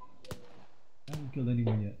 I haven't killed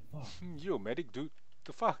anyone yet. Fuck. You a medic, dude.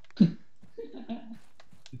 The fuck? To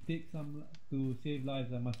take some, to save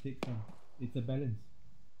lives, I must take some. It's a balance.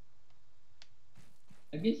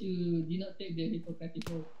 I guess you did not take the Hippocratic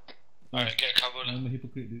oath. Alright, get cover. I'm a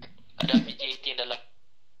hypocrite, dude. Ada PJ-18 dalam.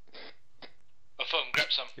 Affirm,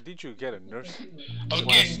 grab some. Did you get a nurse?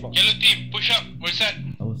 Okay, yellow team, push up. We're set.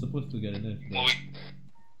 I was supposed to get a nurse, but Moving.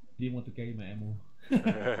 didn't want to carry my ammo.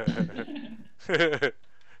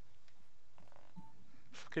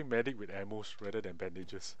 Fucking medic with ammos rather than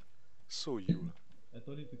bandages. So you. I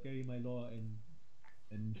told him to carry my law and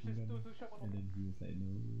then he was like, no.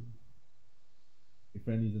 Your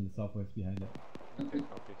friend is in the southwest behind that. Okay,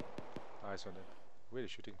 copy. Eyes on it. Where are they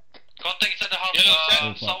shooting? Contact inside the house. Yellow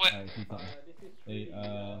set, southwest. Alright, he's up. Hey,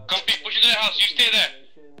 Copy, push into the house. You stay there.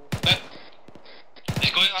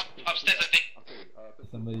 He's going upstairs, I think.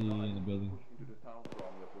 Somebody in the building.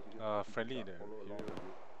 Friendly in the area.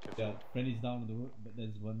 Yeah, friendly's down the road, but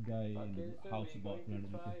there's one guy in the house about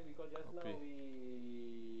 300 meters. Because just now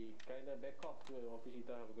we kinda back off to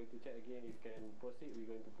Officita. We're going to check again if can proceed.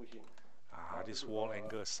 We're going to push in. This wall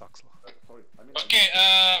angle sucks lah. Okay,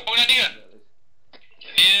 bangunan dia.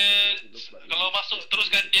 Dia kalau masuk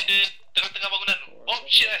teruskan dia di tengah-tengah bangunan. Oh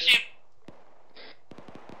shit, I see him.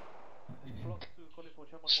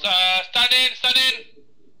 Stand in.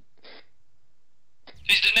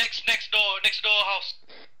 This is the next door house.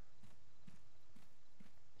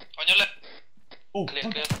 On your left. Oh, Clear.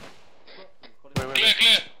 Clear.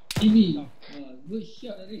 TV. Good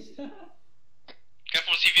shot, Aris.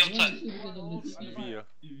 Careful, CV outside. CV,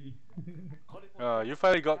 you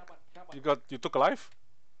finally you took a life?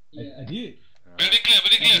 I did. Building clear.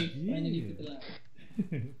 Finally took a life.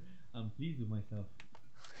 I'm pleased with myself.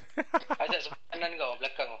 Azad sebelah kanan kau,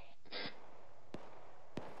 belakang kau.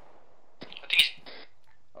 I think he's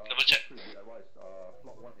double check.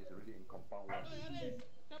 Flock 1 is already in compound 1.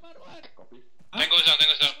 Copy. Tango's down.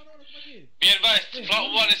 Be advised,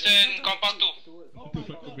 flock 1 is in compound 2.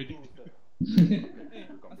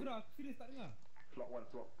 Asura, serius tak dengar? Flock 1,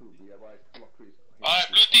 Flock 2, be advised, Flock 3 is...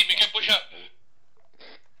 Alright, blue team, you can push up.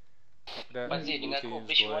 Copy Copy that. Fazil dengan aku, Team's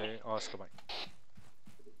which one? going Oscar Mike.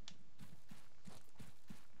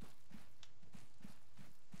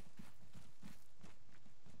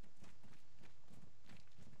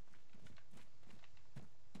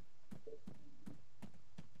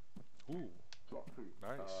 Ooh, Block 3.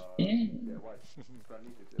 nice. Yeah, why?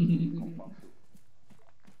 Friendly is compound 2.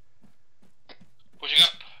 Pushing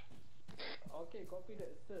up. Okay, copy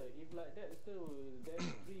that, sir. If like that, sir, then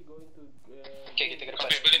we going to Okay, kita ke depan.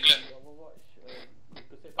 Copy, building clear. Overwatch.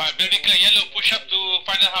 To set Alright, building clear. Yellow, push up to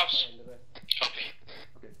final house. and the rest. Copy.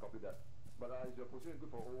 Okay, copy that. But is your position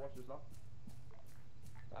good for Overwatch just now?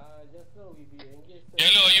 Just now we be engaged. Sir.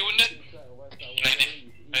 Yellow, are you wounded? Once Negative.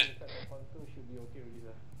 inside the pontoon should be okay with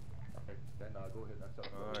this. Okay, then go ahead and set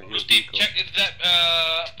up. Blue team, check if that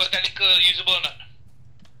per technical usable or not.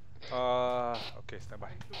 Okay, stand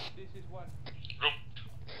by. This is one. Room.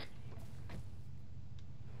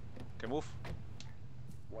 Okay, move.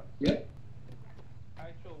 One. Yep.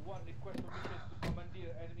 I show one request permission to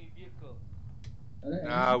commandeer enemy vehicle.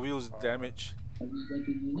 Alright. Wheels damage. Have you got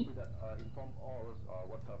to unit? Copy that. Inform all of us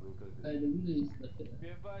what type of vehicle is The it. wheel is started. Be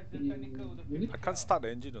advised the technical with the Unit? I can't start the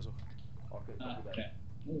engine also. Okay, Ah, copy that. crap.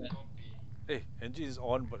 Alright. Hey, engine is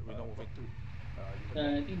on, but we're not moving.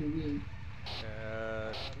 I think the wheel.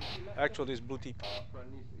 Actually, it's blue team.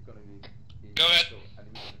 Friendly is gonna be in Go ahead.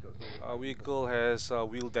 enemy technical. So Vehicle has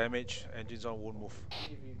wheel damage. Engines on, won't move.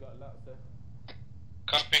 If you got luck, sir.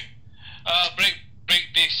 Copy. Break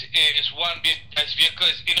this is one bit as vehicle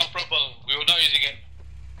is inoperable. We will not using it.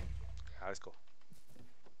 Let's go.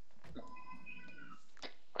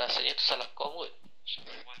 Rasanya tu salah kau kot.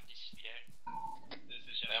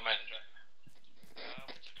 Never mind.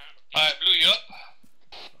 Alright, Blue, you up?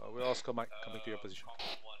 We're Oscar Mike coming to your position.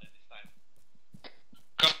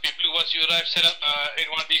 Copy, Blue. Once you arrive, set up in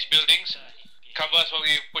one of these buildings. Cover us while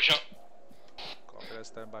we push up. Copy that,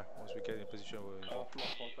 stand by. Once we get in position, we'll all inform.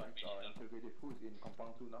 floor contracts are integrated. Who is in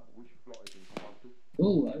compound 2 now? Which floor is in compound 2?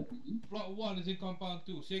 Oh, RPG. Plot 1 is in compound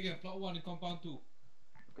 2. Say again, plot 1 in compound 2.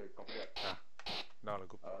 Okay, copy that. Now,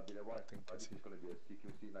 good. Delay 1, I think this is gonna be a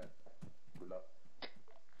CQC line. Good luck.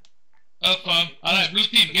 Alright, Blue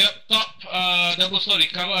team, get up top, double story,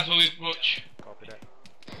 cover us while we approach. Copy that.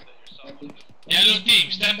 Yellow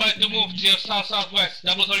team, stand by to move to your south-southwest,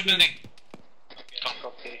 double story building.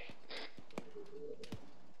 Copy.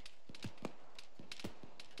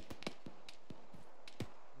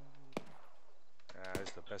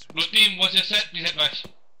 It's the best. Blue team, what's your set? Please advise.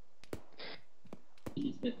 It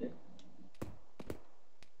is better.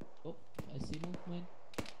 Oh, I see movement.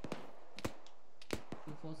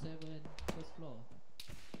 247, first floor.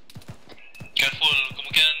 Careful,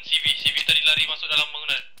 kemungkinan CV tadi lari masuk dalam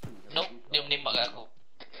bangunan. Nope, dia menembak kat aku.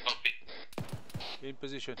 Copy. In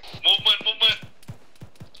position. Movement.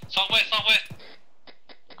 Southwest.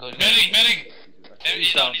 Good. Bearing.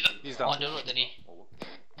 He's down. He's On down. the road tadi.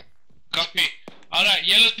 Copy. Alright,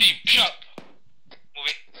 yellow team, push up.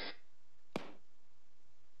 Moving.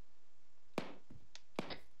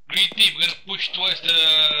 Green team, we're gonna push towards the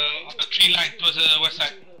tree line, towards the west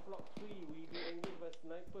side. Block 3, we be engaged by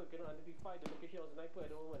sniper. Cannot identify the location of sniper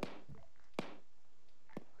at the moment.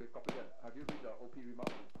 Okay, copy that. Have you reached the OP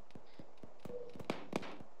remark?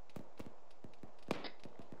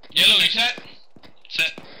 Yellow, you set?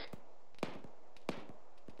 Set.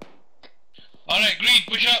 Alright, green,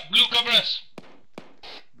 push up. Blue, cover us.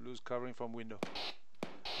 Blue's covering from window.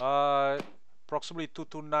 Approximately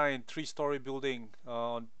 229, 3-story building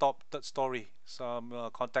on top, 3rd story. Some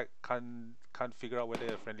contact can't figure out whether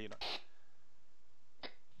they're friendly or not.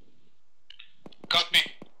 Copy.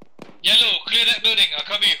 Yellow, clear that building. I'll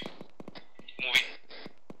cover you. Moving.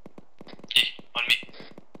 On me.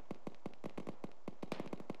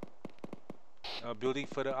 Building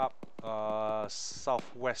further up,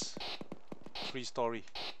 southwest, 3-story.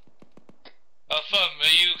 Affirm.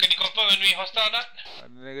 Can you confirm when we hostile or not?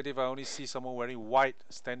 Negative. I only see someone wearing white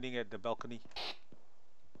standing at the balcony.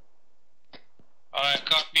 Alright,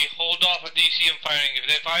 copy. Hold off until you see them firing. If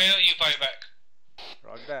they fire, you fire back.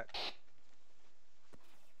 Roger that.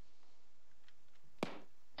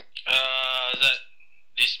 That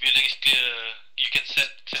this building is clear. You can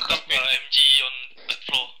set up MG on that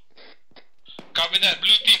floor. Copy that.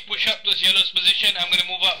 Blue team, push up to yellow's position. I'm gonna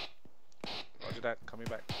move up. Roger that. Coming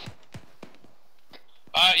back.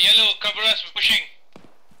 Yellow, cover us. We're pushing.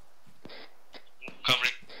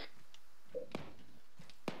 Covering.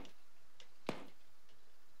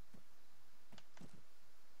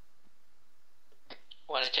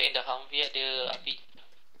 Wanna check in the Humvee ada api.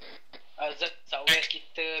 Azad, southwest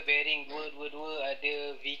kita bearing 222 ada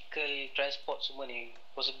vehicle transport semua ni.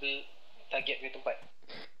 Possible target punya tempat.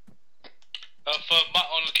 For mark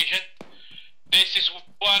on location. Base is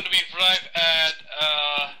 1, we've arrived at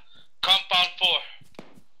compound 4.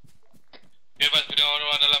 Bebas kena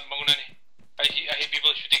orang dalam bangunan ni. I hear people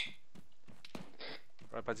shooting.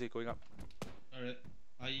 Right, Pazi, going up. Alright.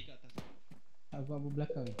 AI kat atas. Abang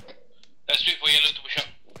belakang. Let's wait for yellow to push up.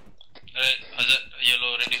 Alright, Azad,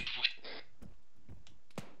 yellow ready to push.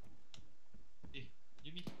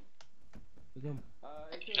 Jimmy. Jom.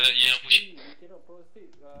 Yellow push. We cannot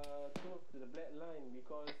proceed to the black line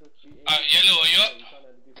because Yellow, are you up?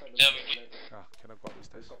 Yeah, Cannot go up these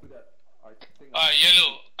days. Yellow,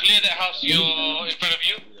 clear that house you're in front of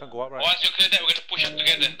you. Can't go up, right? Once you clear that, we're gonna push up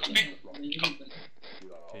together. Copy?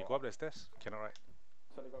 Can you go up the stairs? Cannot, right?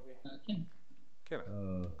 Can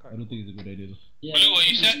I don't think it's a good idea though. Blue, are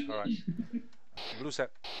you set? Alright. Blue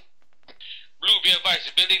set. Blue, be advised,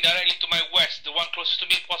 the building directly to my west, the one closest to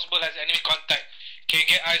me if possible, has enemy contact. Can you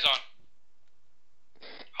get eyes on?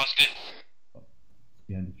 House clear.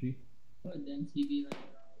 Behind the tree.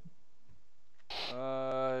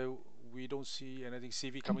 We don't see anything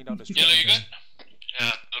CV coming down the street. Yellow, you good?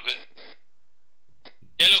 Yeah, all good.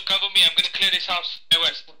 Yellow, cover me. I'm gonna clear this house. My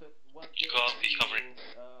west. He's covering.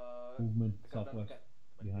 Movement southwest.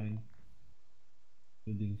 Behind.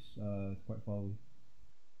 Buildings quite far away.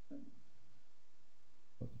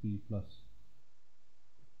 Got to be plus.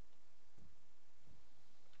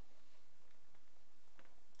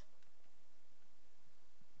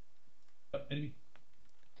 Enemy.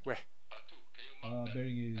 Where?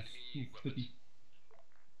 Bearing is 230.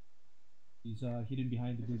 He's hidden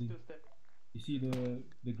behind the building. You see the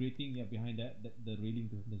grating? Yeah, behind that the railing.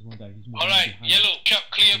 There's one guy. He's moving. Alright, yellow, cap,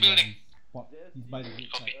 clear building. He's by the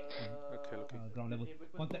gate side. Okay. Ground level.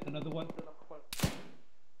 Contact another one.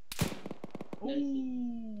 Oh,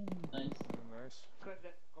 nice.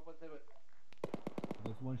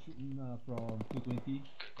 There's one shooting from 220.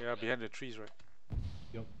 Yeah, behind the trees, right?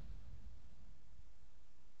 Yep.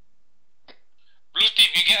 Blue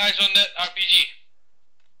team, you get eyes on that RPG.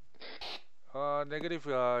 Negative.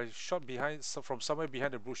 Shot behind from somewhere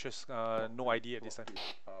behind the bushes. No ID at this time.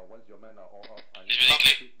 Once your men are all up, It's really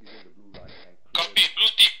clear. Copy.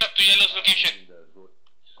 Blue team up to yellow's location.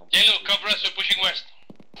 Yellow, cover us. We're pushing west.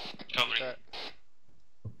 Covering.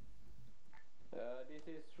 This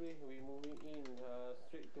is 3. We're moving in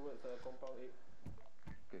straight towards compound 8.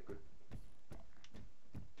 Okay, good.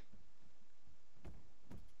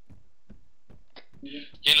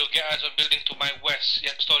 Yellow, get eyes on building to my west.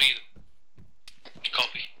 Yeah, story.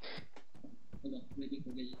 Copy.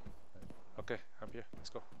 Okay, I'm here. Let's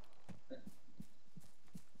go.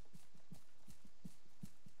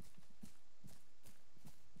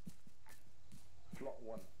 Flock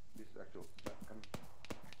 1. This is actual. Come.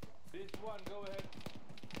 This one, go ahead.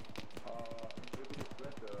 Maybe just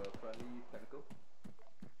press the friendly technical.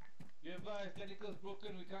 You advise, technical's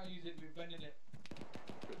broken, we can't use it, we've abandoned it.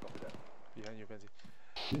 Okay, copy that. Behind you, Benzi.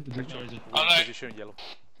 Alright. Position yellow.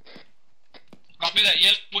 Copy that.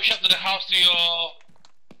 Yellow, push up to the house to your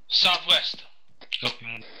southwest.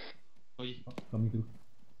 Coming through.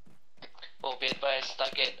 Oh, be advised,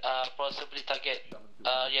 target, possibly target,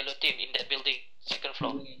 yellow team in that building, second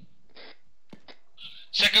floor.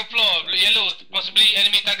 Second floor, yellow, possibly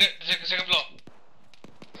enemy target, second floor.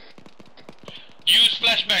 Use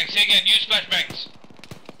flashbangs, say again, use flashbangs.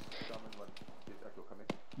 Shaman 1. This actual coming.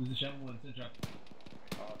 Use the Shaman 1, send trap.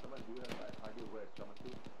 Shaman, do you have an idea where it's Shaman 2?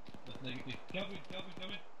 That's negative. Calvin.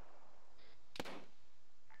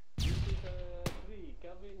 This is 3.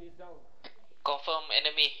 Calvin is down. Confirm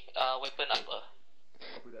enemy, weapon up.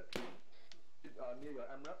 Copy that 3. Near your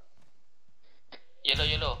MRAP.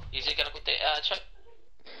 Yellow, easy kena kutik, shot.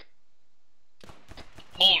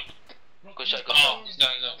 Hold. Good shot, good Oh, shot. he's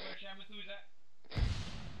down.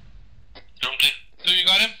 Don't clear. So you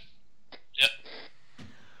got him? Yep.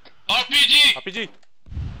 RPG!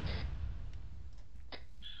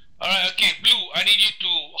 Alright, okay, Blue, I need you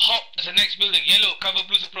to hop to the next building. Yellow, cover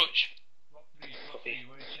Blue's approach. Copy.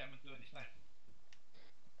 Where is Shaman 2 this time?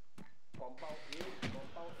 Compound 8.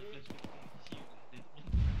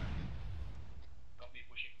 Copy,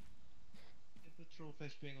 pushing. Never throw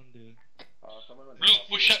flashbang on the... Blue,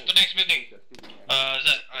 push up to the next building. I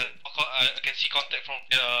can see contact from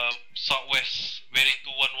the southwest, bearing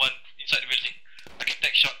 211 inside the building. I can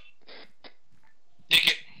take shot. Take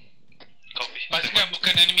it. Copy. Pastikan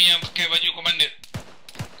bukan enemy yang pakai baju commander.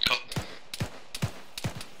 Copy.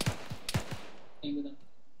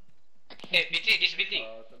 Hey, BT, this building.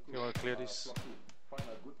 You want to clear this? Find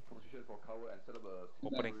a good position for cover and set up a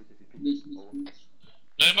opening.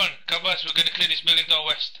 Lemon, cover us. We're gonna clear this building to our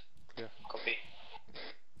west. Clear. Copy.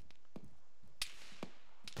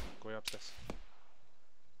 Going upstairs.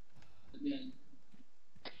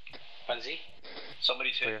 Panzi?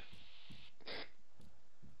 Somebody's here.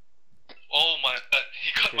 Oh my god,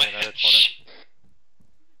 he got my head. Shit.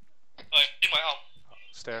 In my arm.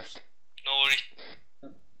 Stairs. No worry.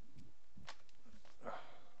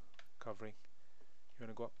 Covering. You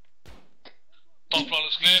wanna go up? Top floor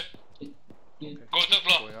looks clear. Okay. Go to the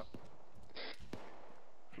floor. Going up.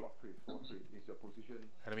 Flock 3, is your position.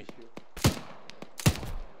 Enemy.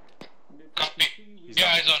 Copy. He's Get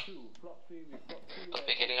down. eyes on.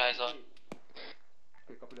 Copy, getting eyes on.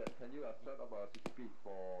 Okay, copy that. Can you set up a CCP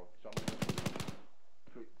for Shaman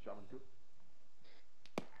 2? Shaman 2?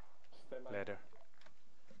 Ladder.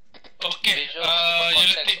 Okay, Visual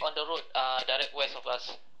contacts on the road, direct west of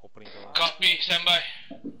us. Opening door. Copy, stand by.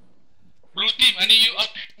 Blue team, I need you up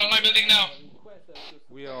on my building now.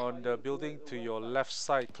 We are on the building to your left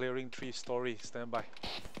side, clearing 3-story. Stand by.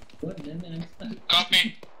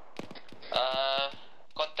 Copy.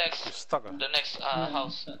 Contacts You're stuck, the next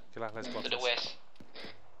house Okay, let's go to the west.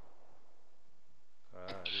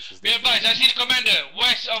 This is Be advised, I see the commander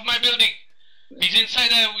west of my building. He's inside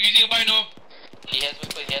there using a bino. He has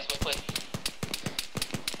weapon, he has weapon.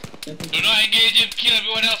 Do not engage him, kill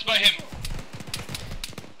everyone else by him.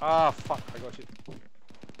 Ah, fuck, I got shit.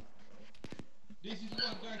 This is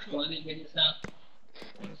one guy.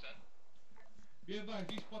 Be advised,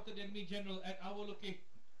 we spotted enemy general at our location,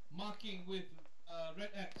 marking with red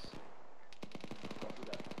X.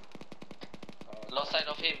 Lost sight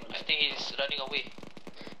of him, I think he's running away.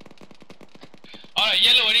 Alright,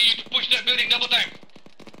 yellow, I need you to push that building double time.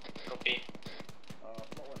 Copy.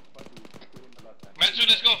 Mansu,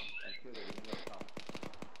 let's go.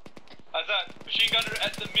 Azad, machine gunner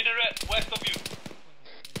at the minaret west of you.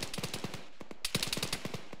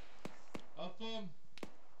 Affirm.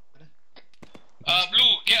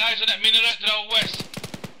 Blue, get eyes on that minaret to our west.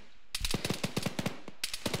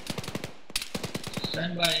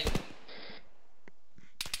 Stand by.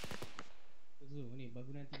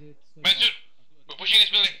 Mansu, we're pushing this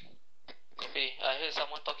building. Copy, I heard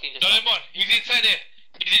someone talking just Dolemon, he's inside there.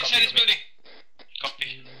 He's inside this building.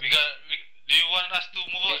 Copy. Do you want us to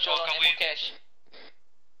move out Visual or on cover ammo you? cache.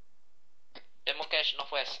 Ammo cache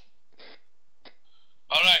northwest.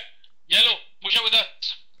 Alright, yellow, push up with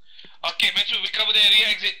us. Okay, Mansu, we cover the rear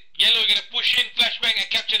exit. Yellow, you're gonna push in, flashbang, and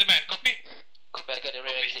capture the man. Copy? Copy, I got the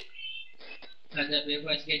rear exit. Azad, be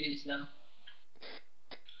advised, gadgets now.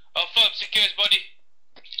 Affirm, secure his body.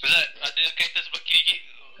 Zat, ada kereta sebelah kiri.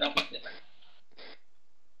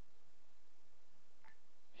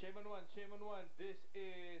 Shaman 1, this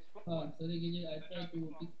is Sorry, gadget, I tried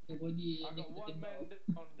to pick the body I and got one man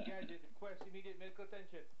on gadget, request immediate medical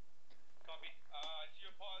attention. Copy. I see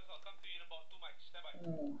your pause. I'll come to you in about 2 mics. Stand by.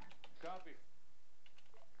 Copy.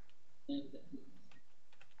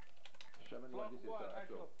 Shaman 1, Flock this is 1,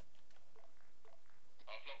 actual.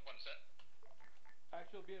 Flock 1 set.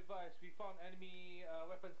 Actual, be advised, we found enemy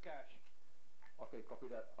weapons cache. Okay,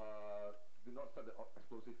 copy that. Do not start the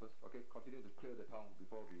explosive first. Okay, continue to clear the town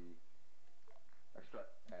before we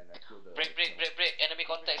extract and explode the... Break. Enemy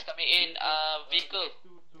contacts coming in, vehicle.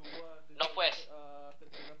 Northwest.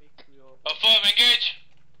 Affirm, engage.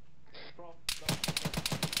 From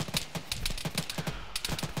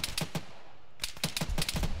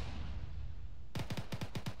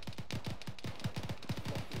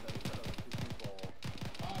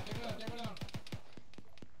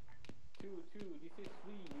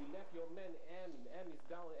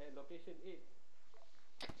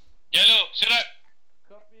Yellow, Sirat.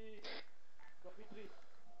 Copy 3.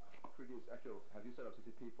 3D is actual. Have you set up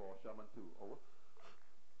CCP for Shaman 2? Over.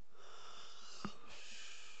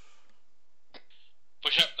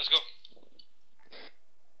 Push up, let's go.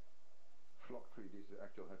 Flock 3, this is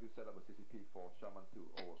actual. Have you set up a CCP for Shaman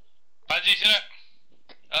 2? Over. Haji, Sirat.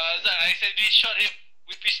 Zat, I said we shot him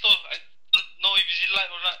with pistol. I don't know if he's alive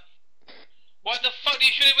or not. What the fuck did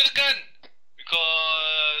you shoot him with a gun?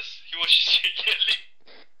 Because he was yelling.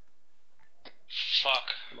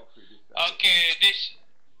 Fuck. Okay, this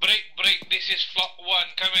break. This is flock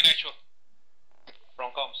 1. Come in, actual.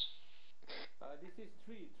 From comms. This is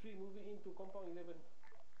 3 moving into compound 11.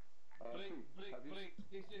 Break.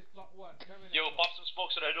 This is flock 1. Come in. Yo, pop some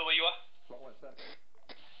smoke so that I know where you are. Flock 1, set.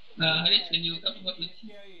 Haris, can you come over please?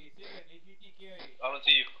 I don't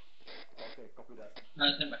see you. Okay, copy that.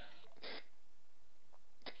 Stand by.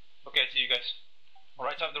 Okay, I see you guys. On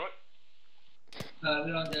right side of the road.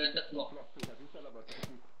 We're on the third floor. Flock 3, have you set up a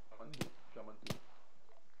CCP for Shaman 2?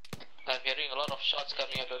 I'm hearing a lot of shots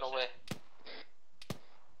coming, I don't know where.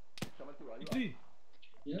 Shaman 2, are you up?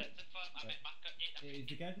 Yeah. Is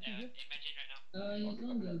the guy sitting here? He's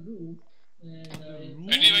on the roof. And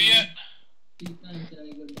Ready, where you at? 3 times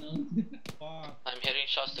I got down. I'm hearing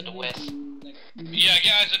shots to the west. Yeah,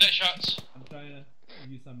 get eyes on that shots. I'm trying to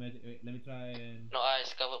use some magic. Wait, let me try and. No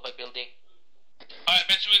eyes, covered by building. Alright,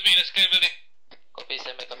 Benson with me, let's clear the building. Copy,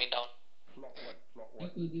 Semper coming down.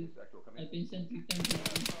 I've been sent 3 times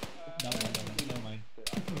Down, never mind.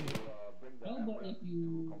 How about if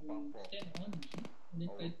you stand on me and then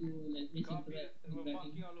try to like raise and drag We're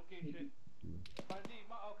marking our location. Panji,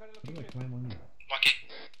 mark our current How do I location. climb on you? Marking.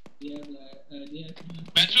 they have like they have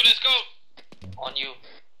Benson, let's go. On you.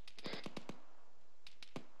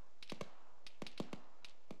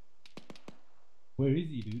 Where is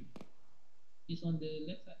he, dude? he's on the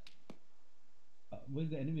left side. Where's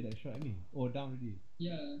the enemy that shot at me? Oh, down already.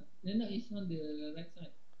 Yeah, then no, it's on the right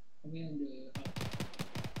side. Somewhere on the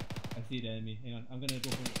I see the enemy. Hang on, I'm gonna go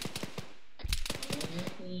for it.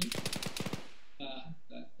 okay.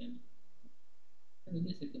 God damn it. I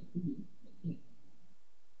guess I can pull you. Okay.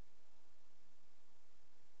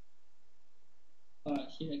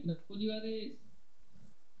 Shit, I cannot pull you, Aris.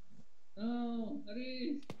 No,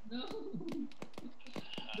 Aris, no.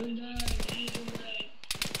 Don't die, please don't die.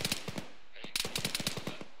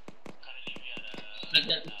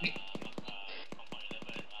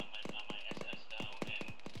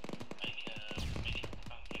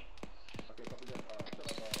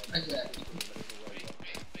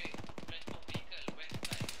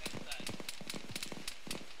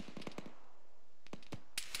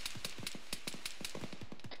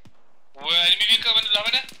 Enemy vehicle belah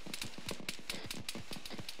mana?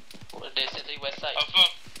 There's the west side.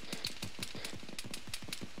 Affirm.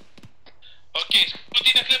 Okay,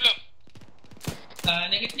 Scooty dah clear belum?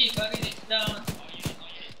 Negative, Aris is down.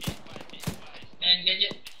 And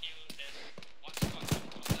gadget.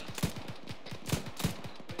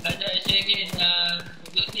 I say again,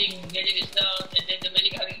 good thing, gadget is down and then the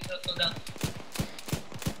medic Aris is also down.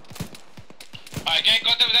 Alright, get in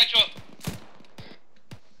contact with actual.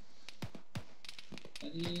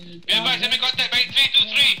 Be advised, enemy contact, bank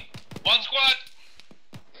 323. One squad.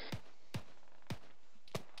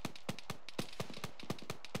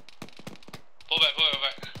 Pull back.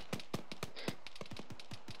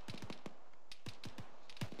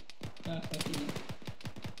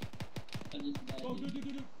 Go.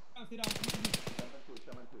 Stay down.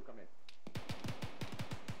 Shaman 2, come in.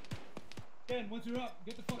 Ken, once you're up,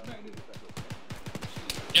 get the fuck back, dude.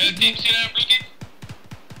 Yellow team, see that blue team?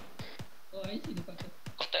 Oh, I see the fucker.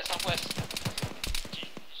 Contact southwest.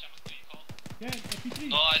 Ken, P3.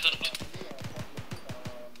 No eyes on the block.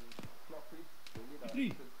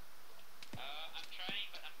 P3. I'm trying,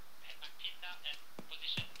 but I'm pinned down at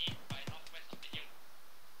position 8 by northwest of the hill.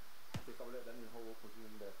 Okay, cover that, then you hold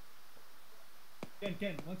position there.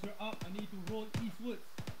 Ken, once you're up, I need to roll eastwards.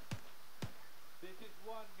 This is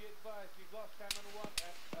 1, be advised, we've lost Shaman 1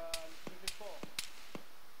 at Division 4.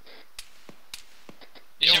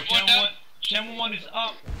 Shaman 1 is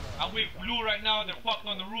up. I'm with blue right now, they're fucked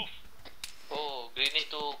on the roof. Oh, grenade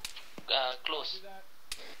to close.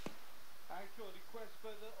 Actual request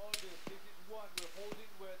further orders. This is 1, we're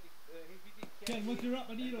holding where the heavy team can. Ken, once you're up,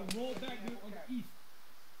 I need to roll back, dude, on the east.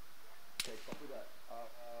 Okay, copy that.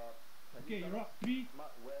 Okay, you're up. 3,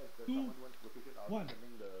 2, 1.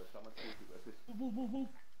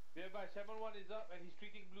 Move. Be advised, Shaman 1 is up and he's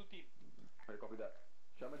treating blue team. Okay, copy that.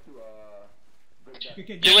 Shaman 2, break that.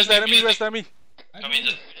 Okay, Where's the enemy? Kami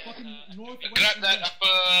je. North, Grab that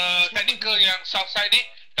apa technical yang south side ni.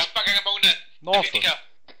 Dapatkan dengan bangunan. North.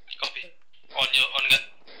 Copy. On guard.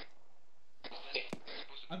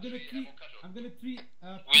 I'm gonna treat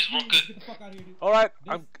Who's broken? Get the fuck out of here, dude. Alright,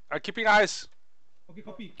 I'm keeping eyes. Okay,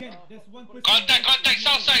 copy. Ken, there's one person. Contact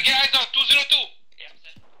south side. Get eyes on 202.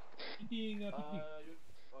 Hitting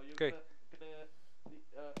Okay.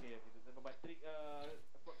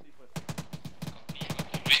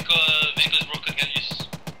 Vehicle is broken, can't use.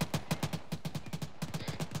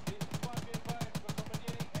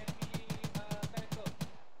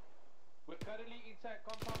 We're currently inside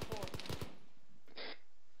compound 4.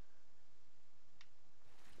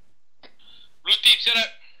 Blue team, set up.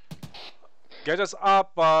 Get us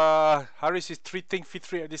up. Haris is treating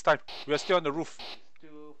Fitri at this time. We are still on the roof.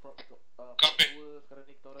 Copy.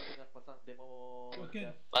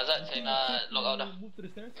 Mazat, saya nak log out dah. Move to the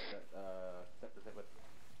stairs.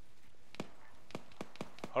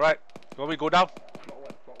 Alright, you want me to go down?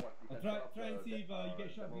 Try and see if you get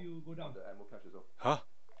shot if you go down. Huh?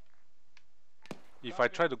 If I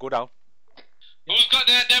try to go down? Who's got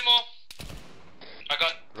the demo? I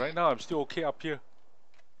got. Right now I'm still okay up here.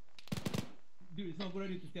 Dude, it's not good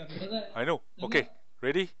ready to stay up here. I know. Okay,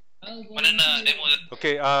 ready? Mana nak demo tu?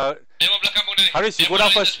 Okay, Demo belakang bangunan ni. Haris, you go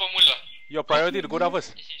down first. Your priority to go down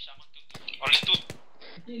first. Only 2.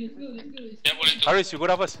 Okay, let's go. Yeah, only 2. Haris, you go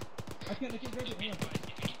down first. I can't grab it. Hold on.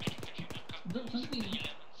 Drop something.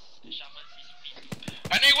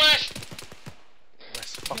 Heading west!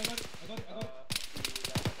 West, Okay, fuck. I got it.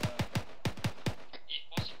 If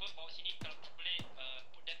possible, bawa sini kalau boleh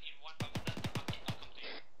put them in one bangunan mark it, I'll come to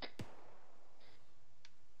you.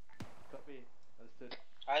 Copy. Understood.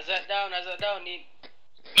 Azad down, need.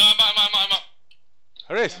 No, I'm up.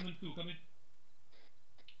 Haris! Coming 2, coming.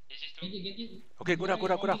 Get it. Okay, go down.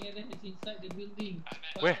 It's inside the building.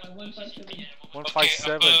 Where? 157.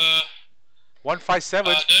 157. Okay,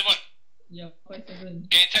 157? Doraemon, Yeah, 57.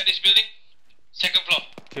 get inside this building. Second floor.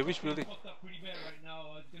 Okay, which building? Fucked up pretty bad right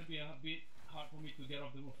now. It's gonna be a bit hard for me to get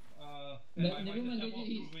off the roof. Never mind,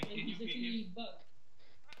 he's actually bugged.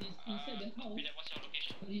 He's inside the house. What's your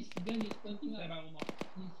location? His gun is pointing Stand up. by, Omar.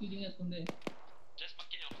 He's shooting us from there. Just mark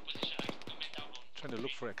in your position. I will comment down on. Trying to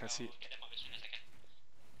look for it, I can't see it. Get them up as soon as I can.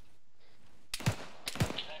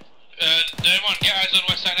 Doraemon, get eyes on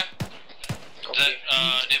west side, That,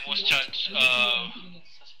 they most charged,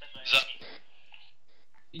 Zap.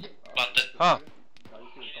 Planted. Huh?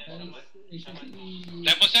 It's actually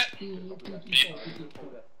Tempo set?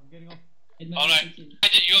 224. I'm getting off. Alright.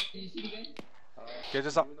 Ajit, you up? Can you see the guy? Get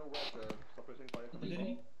this up. Do you know where's the suppressing fire Is coming there from?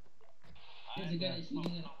 any? There's a guy that's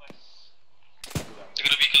shooting us. Take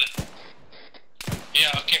the vehicle.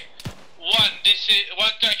 Yeah, okay. One to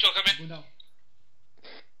actual, come in. Go down.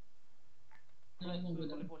 No, I won't go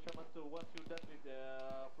down. For Shaman 2, once you're done with the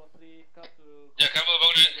floor 3, come to... Ya, cover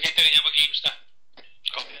bangunan catering yang bagi Ustaz.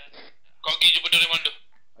 Kau pergi jumpa Doraemon tu.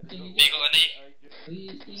 Ni kau kan ni.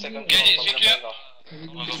 Second Get it, floor, switch up.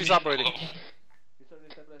 This is up already.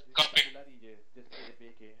 Copy. Just get the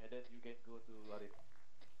AK, and then you can go to Arif.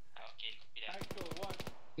 Okay, copy that.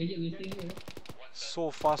 Gadget, we're staying here. So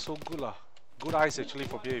far, so good lah. Good eyes actually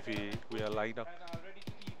from here if we are lying down.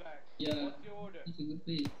 Yeah, it's a good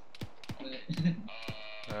place.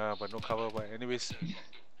 But no cover. But anyways,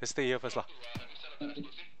 let's stay here first lah.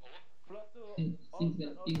 Since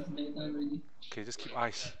that thing's died down already. Okay, just keep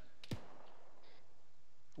eyes.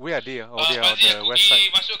 Where are they? Oh, they are on Fazli, the aku west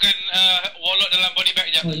pergi side. masukkan warlock dalam body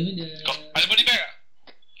bag je. Oh, you mean the... Ada body bag tak?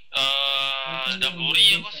 Dalam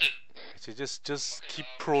lori aku rasa. Actually, just keep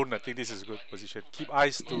prone. I think this is a good position. Keep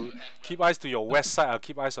eyes to your west side. I'll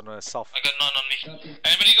keep eyes on the south. I got none on me.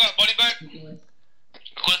 Anybody got body bag?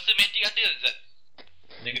 Aku rasa medic ada, Zat.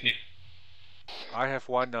 Negative. I have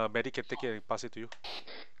one medic, can take it and pass it to you.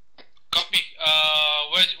 Copy.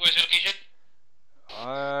 Where's your location?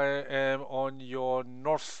 I am on your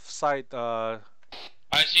north side. I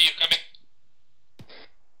see you coming.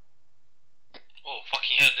 Oh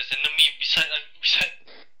fucking hell! There's an enemy beside.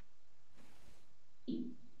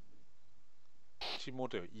 Actually, more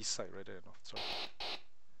to your east side rather than north. Sorry.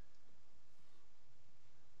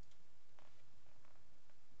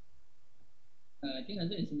 I think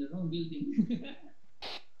Azad is in the wrong building.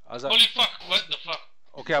 Azad. Holy fuck! What the fuck?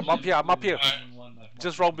 Okay, I'm up here.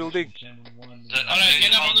 Just wrong building. Alright,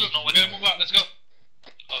 get down on the roof. We're gonna move out. Let's go.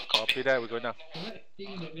 Oh, Copy that. We're going now.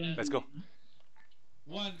 Let's go.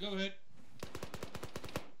 One, go ahead.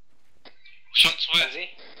 Shots where?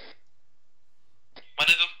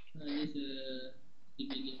 Mana tu?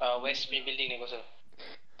 West main building ni kosong.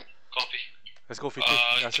 Copy. Let's go 50.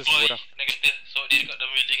 Let's just go Deploy down. negative. So dia dekat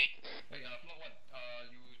dalam building ni.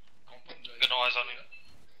 Got no eyes on him.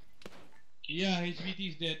 Yeah, his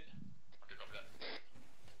VT is dead. Okay, copy that.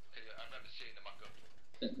 Okay, I'm going to say in the marker.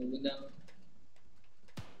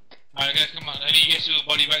 Alright guys, come on. I need you guys to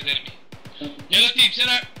body bag the enemy. Yellow team,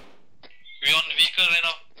 set up. We're on the vehicle right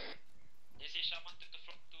now. This is Shaman to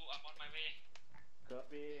floor 2. I'm on my way.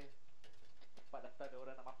 Copy. Pak daftar ada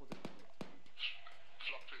orang nak mampu tu.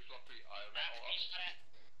 Flock 3, I ran all up.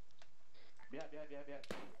 Biar.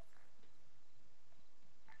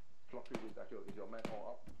 Flock 3 is actual. Is your man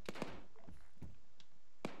all up?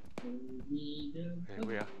 Hey,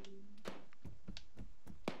 where?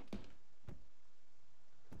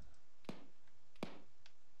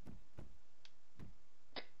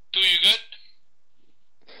 Two, you good?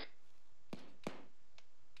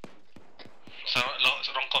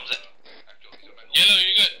 Wrong comms, Yellow,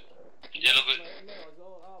 you good? Yellow good. Man was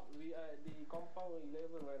all up. We are at the compound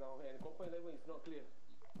 11 right now, and compound 11 is not clear.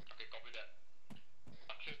 Okay, copy that.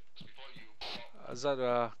 Before you Azad,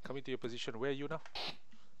 coming to your position. Where are you now?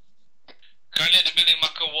 Currently at the building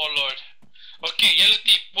marker warlord. Okay, yellow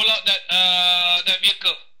team, pull out that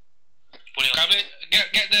vehicle. Come in,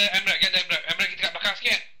 get the MRAP, MRAP kita kat belakang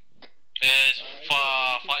sikit. It's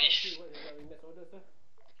far east.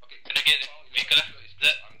 Kena get the vehicle lah.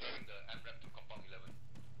 That. I'm driving the MRAP to compound 11.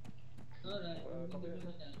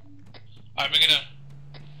 Alright, bring it down.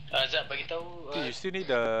 Zat bagi tahu. Okay, you still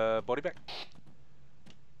need the body bag?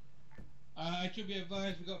 I should be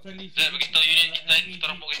advised we got friendly. Zat bagi tahu unit kita lain kita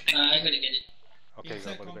rampok kita. I got it. Okay,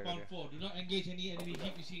 got Inside body bag. compound Okay. 4. Do not engage any enemy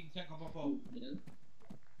jeep you see inside compound 4. Yeah.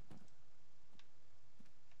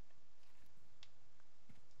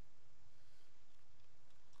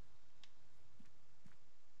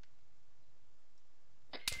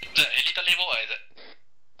 Zat, heli tak boleh bawa Zat.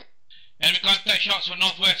 Enemy contact shots from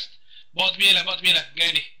northwest. Bawa to BLM, get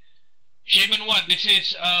ready. Shaman 1, this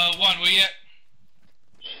is 1, where you at?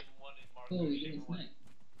 Oh, you're gonna snipe.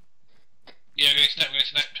 Yeah, getting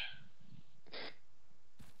sniped.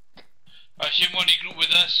 Shaman 1, regroup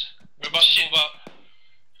with us. We're about to move out.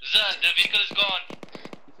 Zat, the vehicle is gone.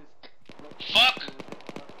 Fuck!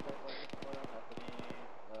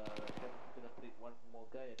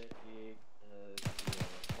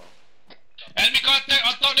 Enemy contact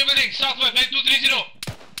on top of the building, southwest, 9230.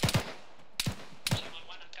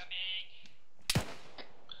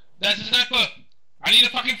 That's a sniper. I need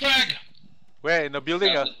a fucking frag. Where? In the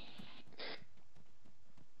building? I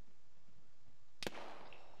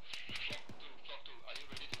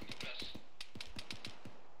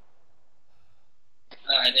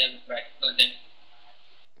have a frag. Got them.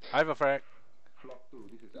 I have a frag. Flock 2,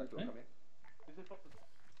 this is Actual coming. This is Flock 2.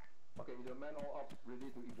 Okay, is your man all up,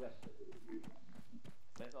 ready to egress?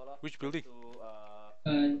 That's all up. Which building?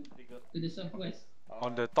 To the southwest.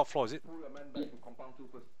 On the top floor, is it? Pull your man back to compound 2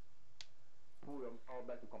 first. Pull your all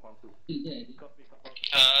back to compound 2.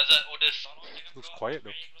 Zat, orders. Looks quiet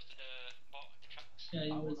though.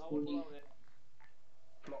 Yeah, it was holding.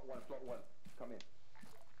 Flock 1, come in.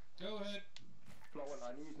 Go ahead. Flock 1,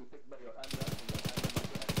 I need you to take back your ambulance and your ambulance.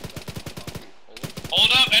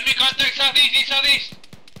 Hold up, enemy contact southeast, southeast.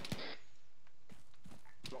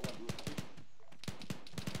 Flock 1, do it.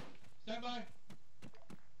 Stand by.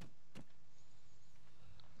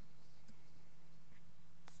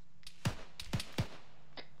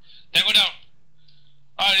 Tango down.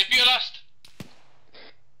 Alright, repeat your last.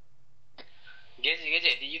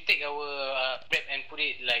 Gadget, did you take our prep and put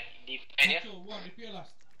it like defend here? Actual 1, repeat your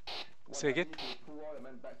last. Say again? Pull all your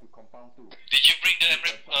men back to compound 2. Did you bring the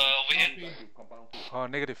MRAP over here? Oh,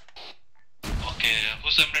 negative. Okay,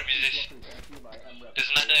 whose MRAP is this?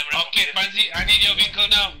 There's another MRAP. Okay, Panzi, I need your vehicle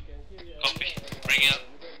now. Copy. Bring it up.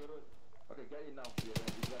 Okay, get in now. You're going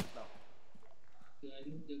to egress now.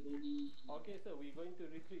 Okay, sir, we're going to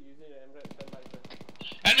retreat using the MRAP standby, sir.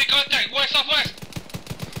 Enemy contact, west, southwest.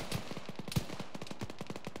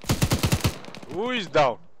 Who is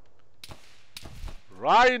down?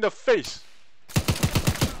 Right in the face.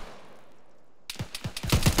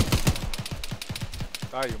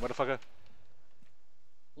 Die, you motherfucker.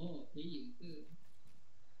 Oh, player ke?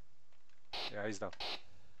 Yeah, he's down.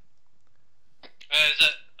 Is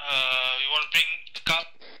that, you want to bring the car?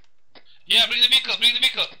 Yeah, bring the vehicle.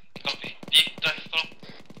 Copy. Drive, tolong.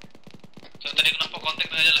 So, tadi aku nampak kontak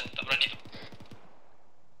tengah jalan, tak berani tu.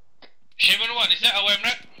 Shaman 1, is that our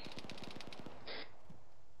MRAP?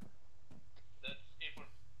 That's A4.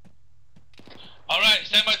 Alright,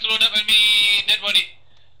 stand by to load up enemy dead body.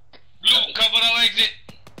 Blue, cover our exit.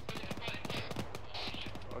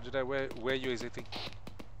 Roger that, where you exiting?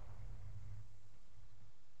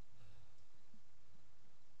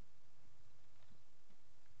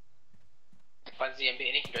 Panzi ambil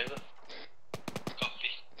ni, driver. Copy.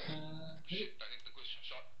 Tak ada tegur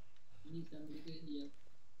shot. Ini sama juga dia.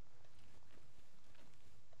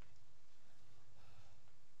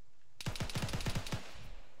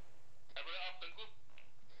 Everyone up, Tengku.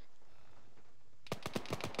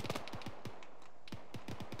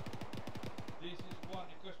 This is 1,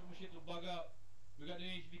 request permission to bug out. We got the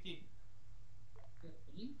HVT.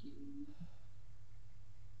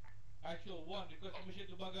 Actual 1, request permission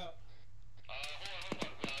to bug out. Hold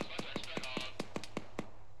on. We are trying to extract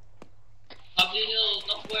Up the hill,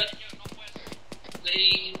 northwest.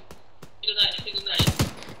 Dari Single Night.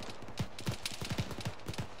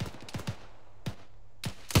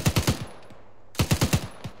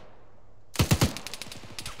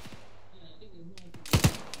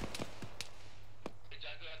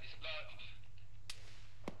 jaga di sebelah.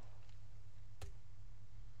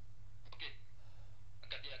 Okey.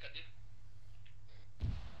 Angkat dia.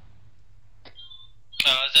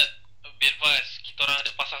 Zat, be advised, kita orang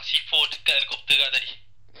ada pasang C4 dekat helikopter kat tadi.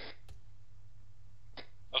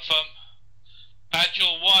 Affirm.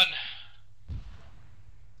 Actual 1.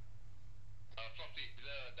 Flock 3,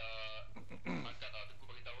 bila dah angkat Tengku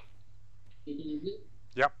bagi tahu.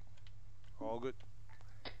 Yep. All good.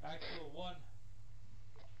 Actual 1.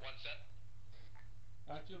 One set.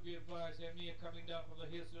 Actual be advised, enemy are coming down from the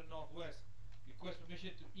hills to the northwest. Request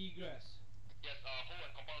permission to egress. Yes, hold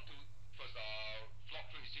and compound 2 first. Flock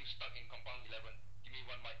 3 is still stuck in compound 11. Give me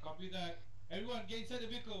 1 mic. Copy that. Everyone, get inside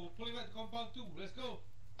the vehicle. We're pulling back to compound 2. Let's go.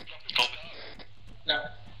 Flock 3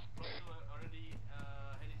 Nah. Already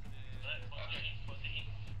heading to the...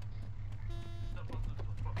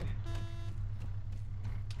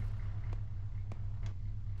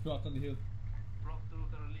 Go out on the hill. Block 2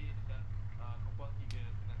 currently dekat compound 3 tengah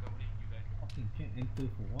covering you guys. Fucking can't enter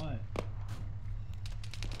for what?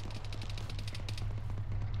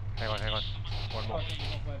 Hang on. One more.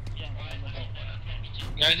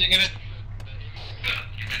 Guys, get it.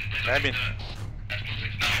 I'm in.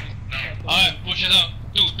 Alright, push it out.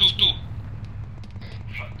 Two.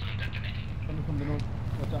 Coming from the north.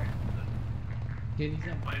 Watch out. Okay,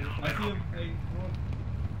 Nizam. I see him. Hey, north.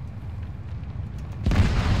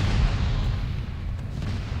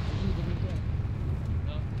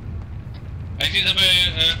 Exit sampai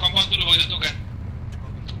compound tu dulu bagi tentukan.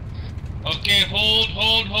 Okay, hold.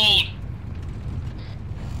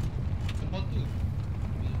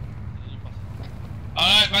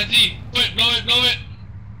 Alright, Fancy. Blow it.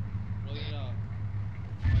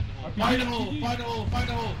 Find the hole.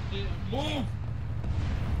 Move.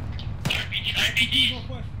 RPG.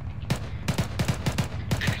 Northwest.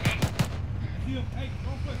 I see him. Hey,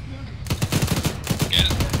 northwest,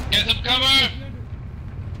 300. Get some cover.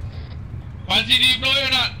 Fancy, do you blow it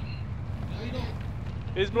or not?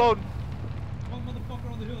 It's blown. One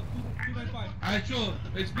motherfucker on the hill. 295. Alright, sure.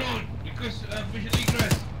 It's blown because mission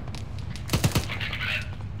egress.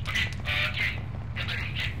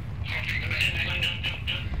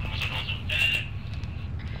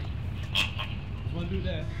 There's one dude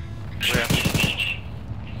there. Where?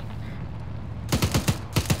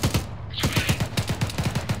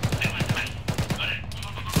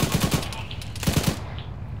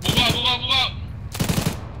 Move out.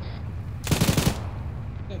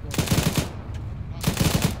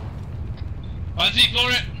 Fancy,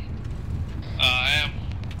 floor it. I am.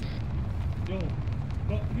 Yo,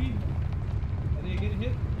 block 3. Are they getting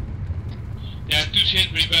hit? Yeah, 2's hit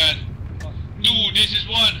pretty bad. 2, this is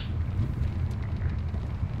 1.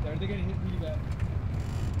 Yeah, they're getting hit really bad.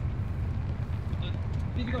 I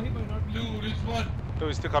think they got hit by an RPG. 2, this one. 2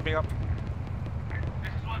 is still coming up.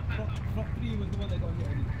 Block 3 was the one that got hit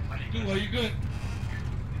early. 2, are you good?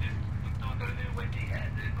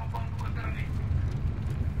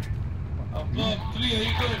 Block 3, are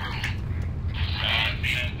you good?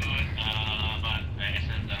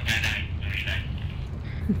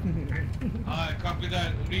 Alright, copy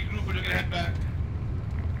that. Regroup and we're gonna head back.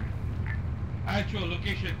 Actual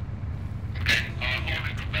location.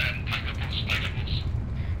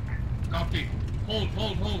 Copy. Hold.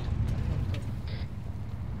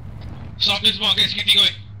 Stop this one, get security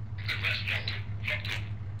going.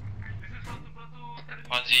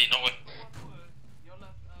 Fancy, nowhere. Your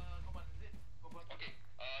last command is it? Okay,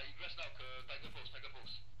 egress now ke Tiger Post.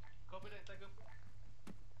 Copy that, Tiger.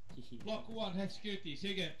 Block 1 has security.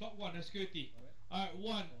 Say again. Block 1 has security. Alright,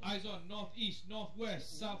 1. Eyes on northeast,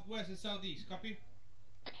 northwest, southwest, and southeast. Copy?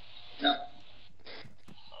 Yeah.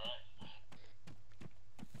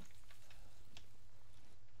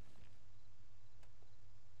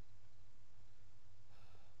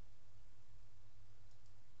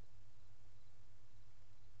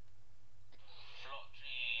 Flock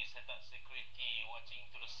 3, set up security, watching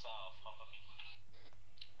to the south. How copy?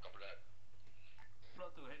 Copy that.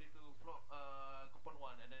 Flock 2 heading to flock compound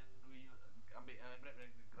 1 and then we ambil grab dan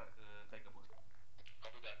gerak ke Tiger Post.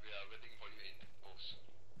 Copy that. We are waiting for you in post.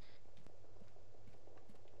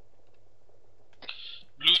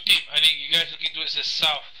 Blue team, I think you guys looking towards the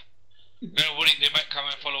south. Very worried they might come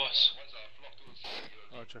and follow us. Once flock 2 is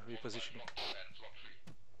Roger, repositioning. flock 2 and flock 3.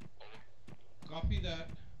 Over. Copy that.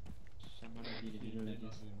 Sama lagi dia dulu lagi.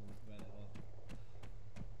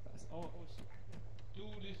 Oh shit. 2,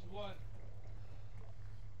 this 1.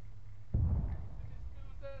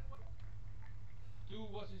 Two,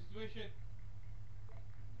 what's the situation?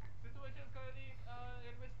 Situation sekarang ni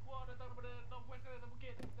enemy squad datang daripada northwest ke atas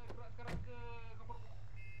bukit. Kita gerak sekarang ke compound.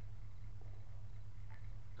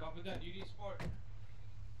 Copy that. You need support. No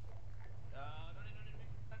need.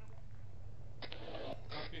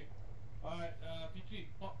 Copy. Alright,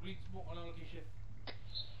 P3, pop green smoke on our location.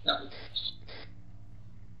 Yeah.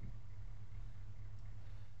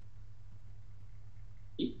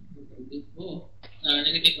 Oh,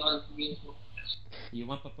 negative all green smoke. You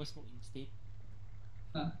want purple smoke instead?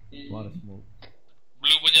 A lot of smoke.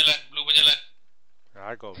 Blue pun jalan.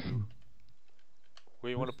 I got blue.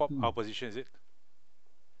 Where you want to pop? Our position, is it?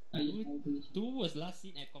 2 was last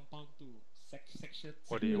seen at compound 2. Section.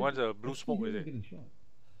 What do you want? A blue smoke, is it? Getting shot.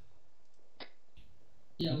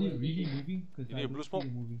 Are they really moving? Because You need a blue smoke?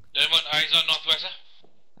 moving. Diamond, eyes on northwest,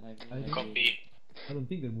 Copy. I don't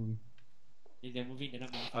think they're moving. If they're moving, they're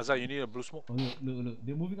not moving. Azad, you need a blue smoke? Oh look,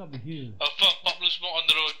 they're moving up the hill. Pop blue smoke on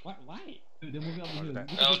the road. What? Why? They're moving up the hill.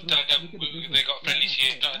 Tell them they got friendlies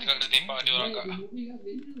here. Nak tinggal nak tembak dia orang kat. They're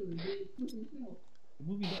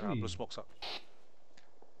moving that way. Blue smoke's up.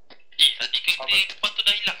 Tadi kereta tu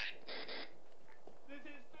dah hilang.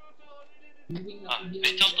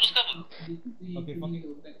 Dia jauh terus ke apa? Okay, fuck it.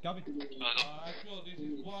 Calvin. Actual, this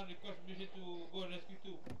is one request mission to go rescue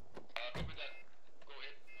 2. Copy that. Go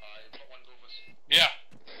ahead. Block 1 go first. Yeah.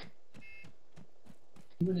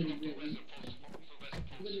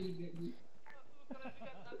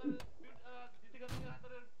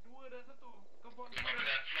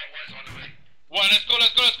 One,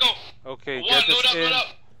 let's go. Okay, One, get us in. load up.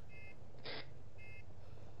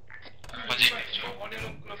 On your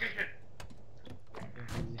location.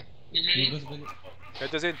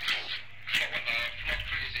 Get us in.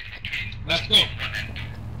 Let's go.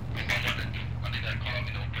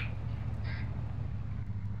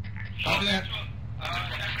 Copy that.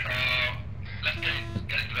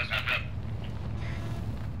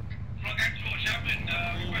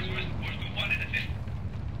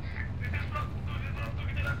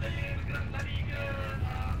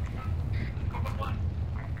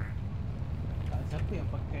 Siapa yang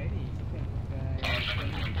pakai ni? Siapa yang pakai?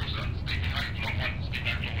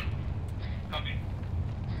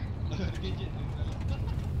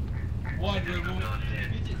 One remove.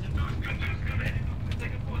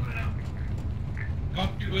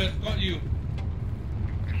 Copy, West, got you.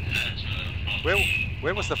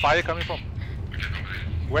 Where was the fire coming from?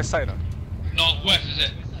 West side, huh? Northwest, is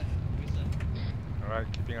it? Alright,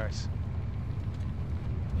 keeping eyes.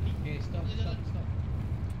 Okay, stop.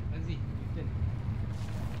 Razi, return.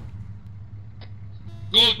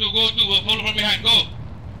 Go to, we'll follow from behind, go.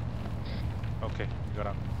 Okay, you got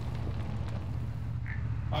up.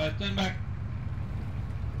 Alright, turn back.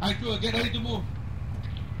 I2, get ready to move.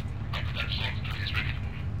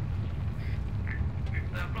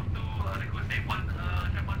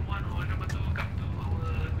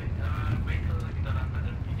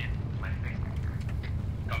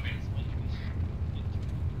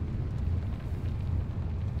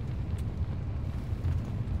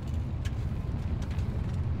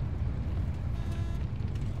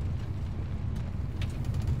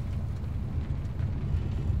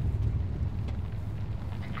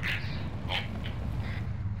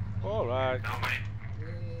 Alright.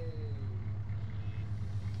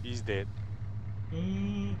 He's dead.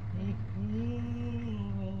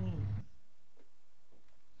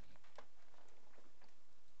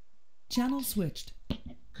 Channel switched.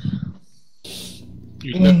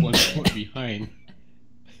 You left one spot behind.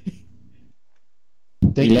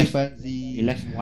 Thank you, Fanzi.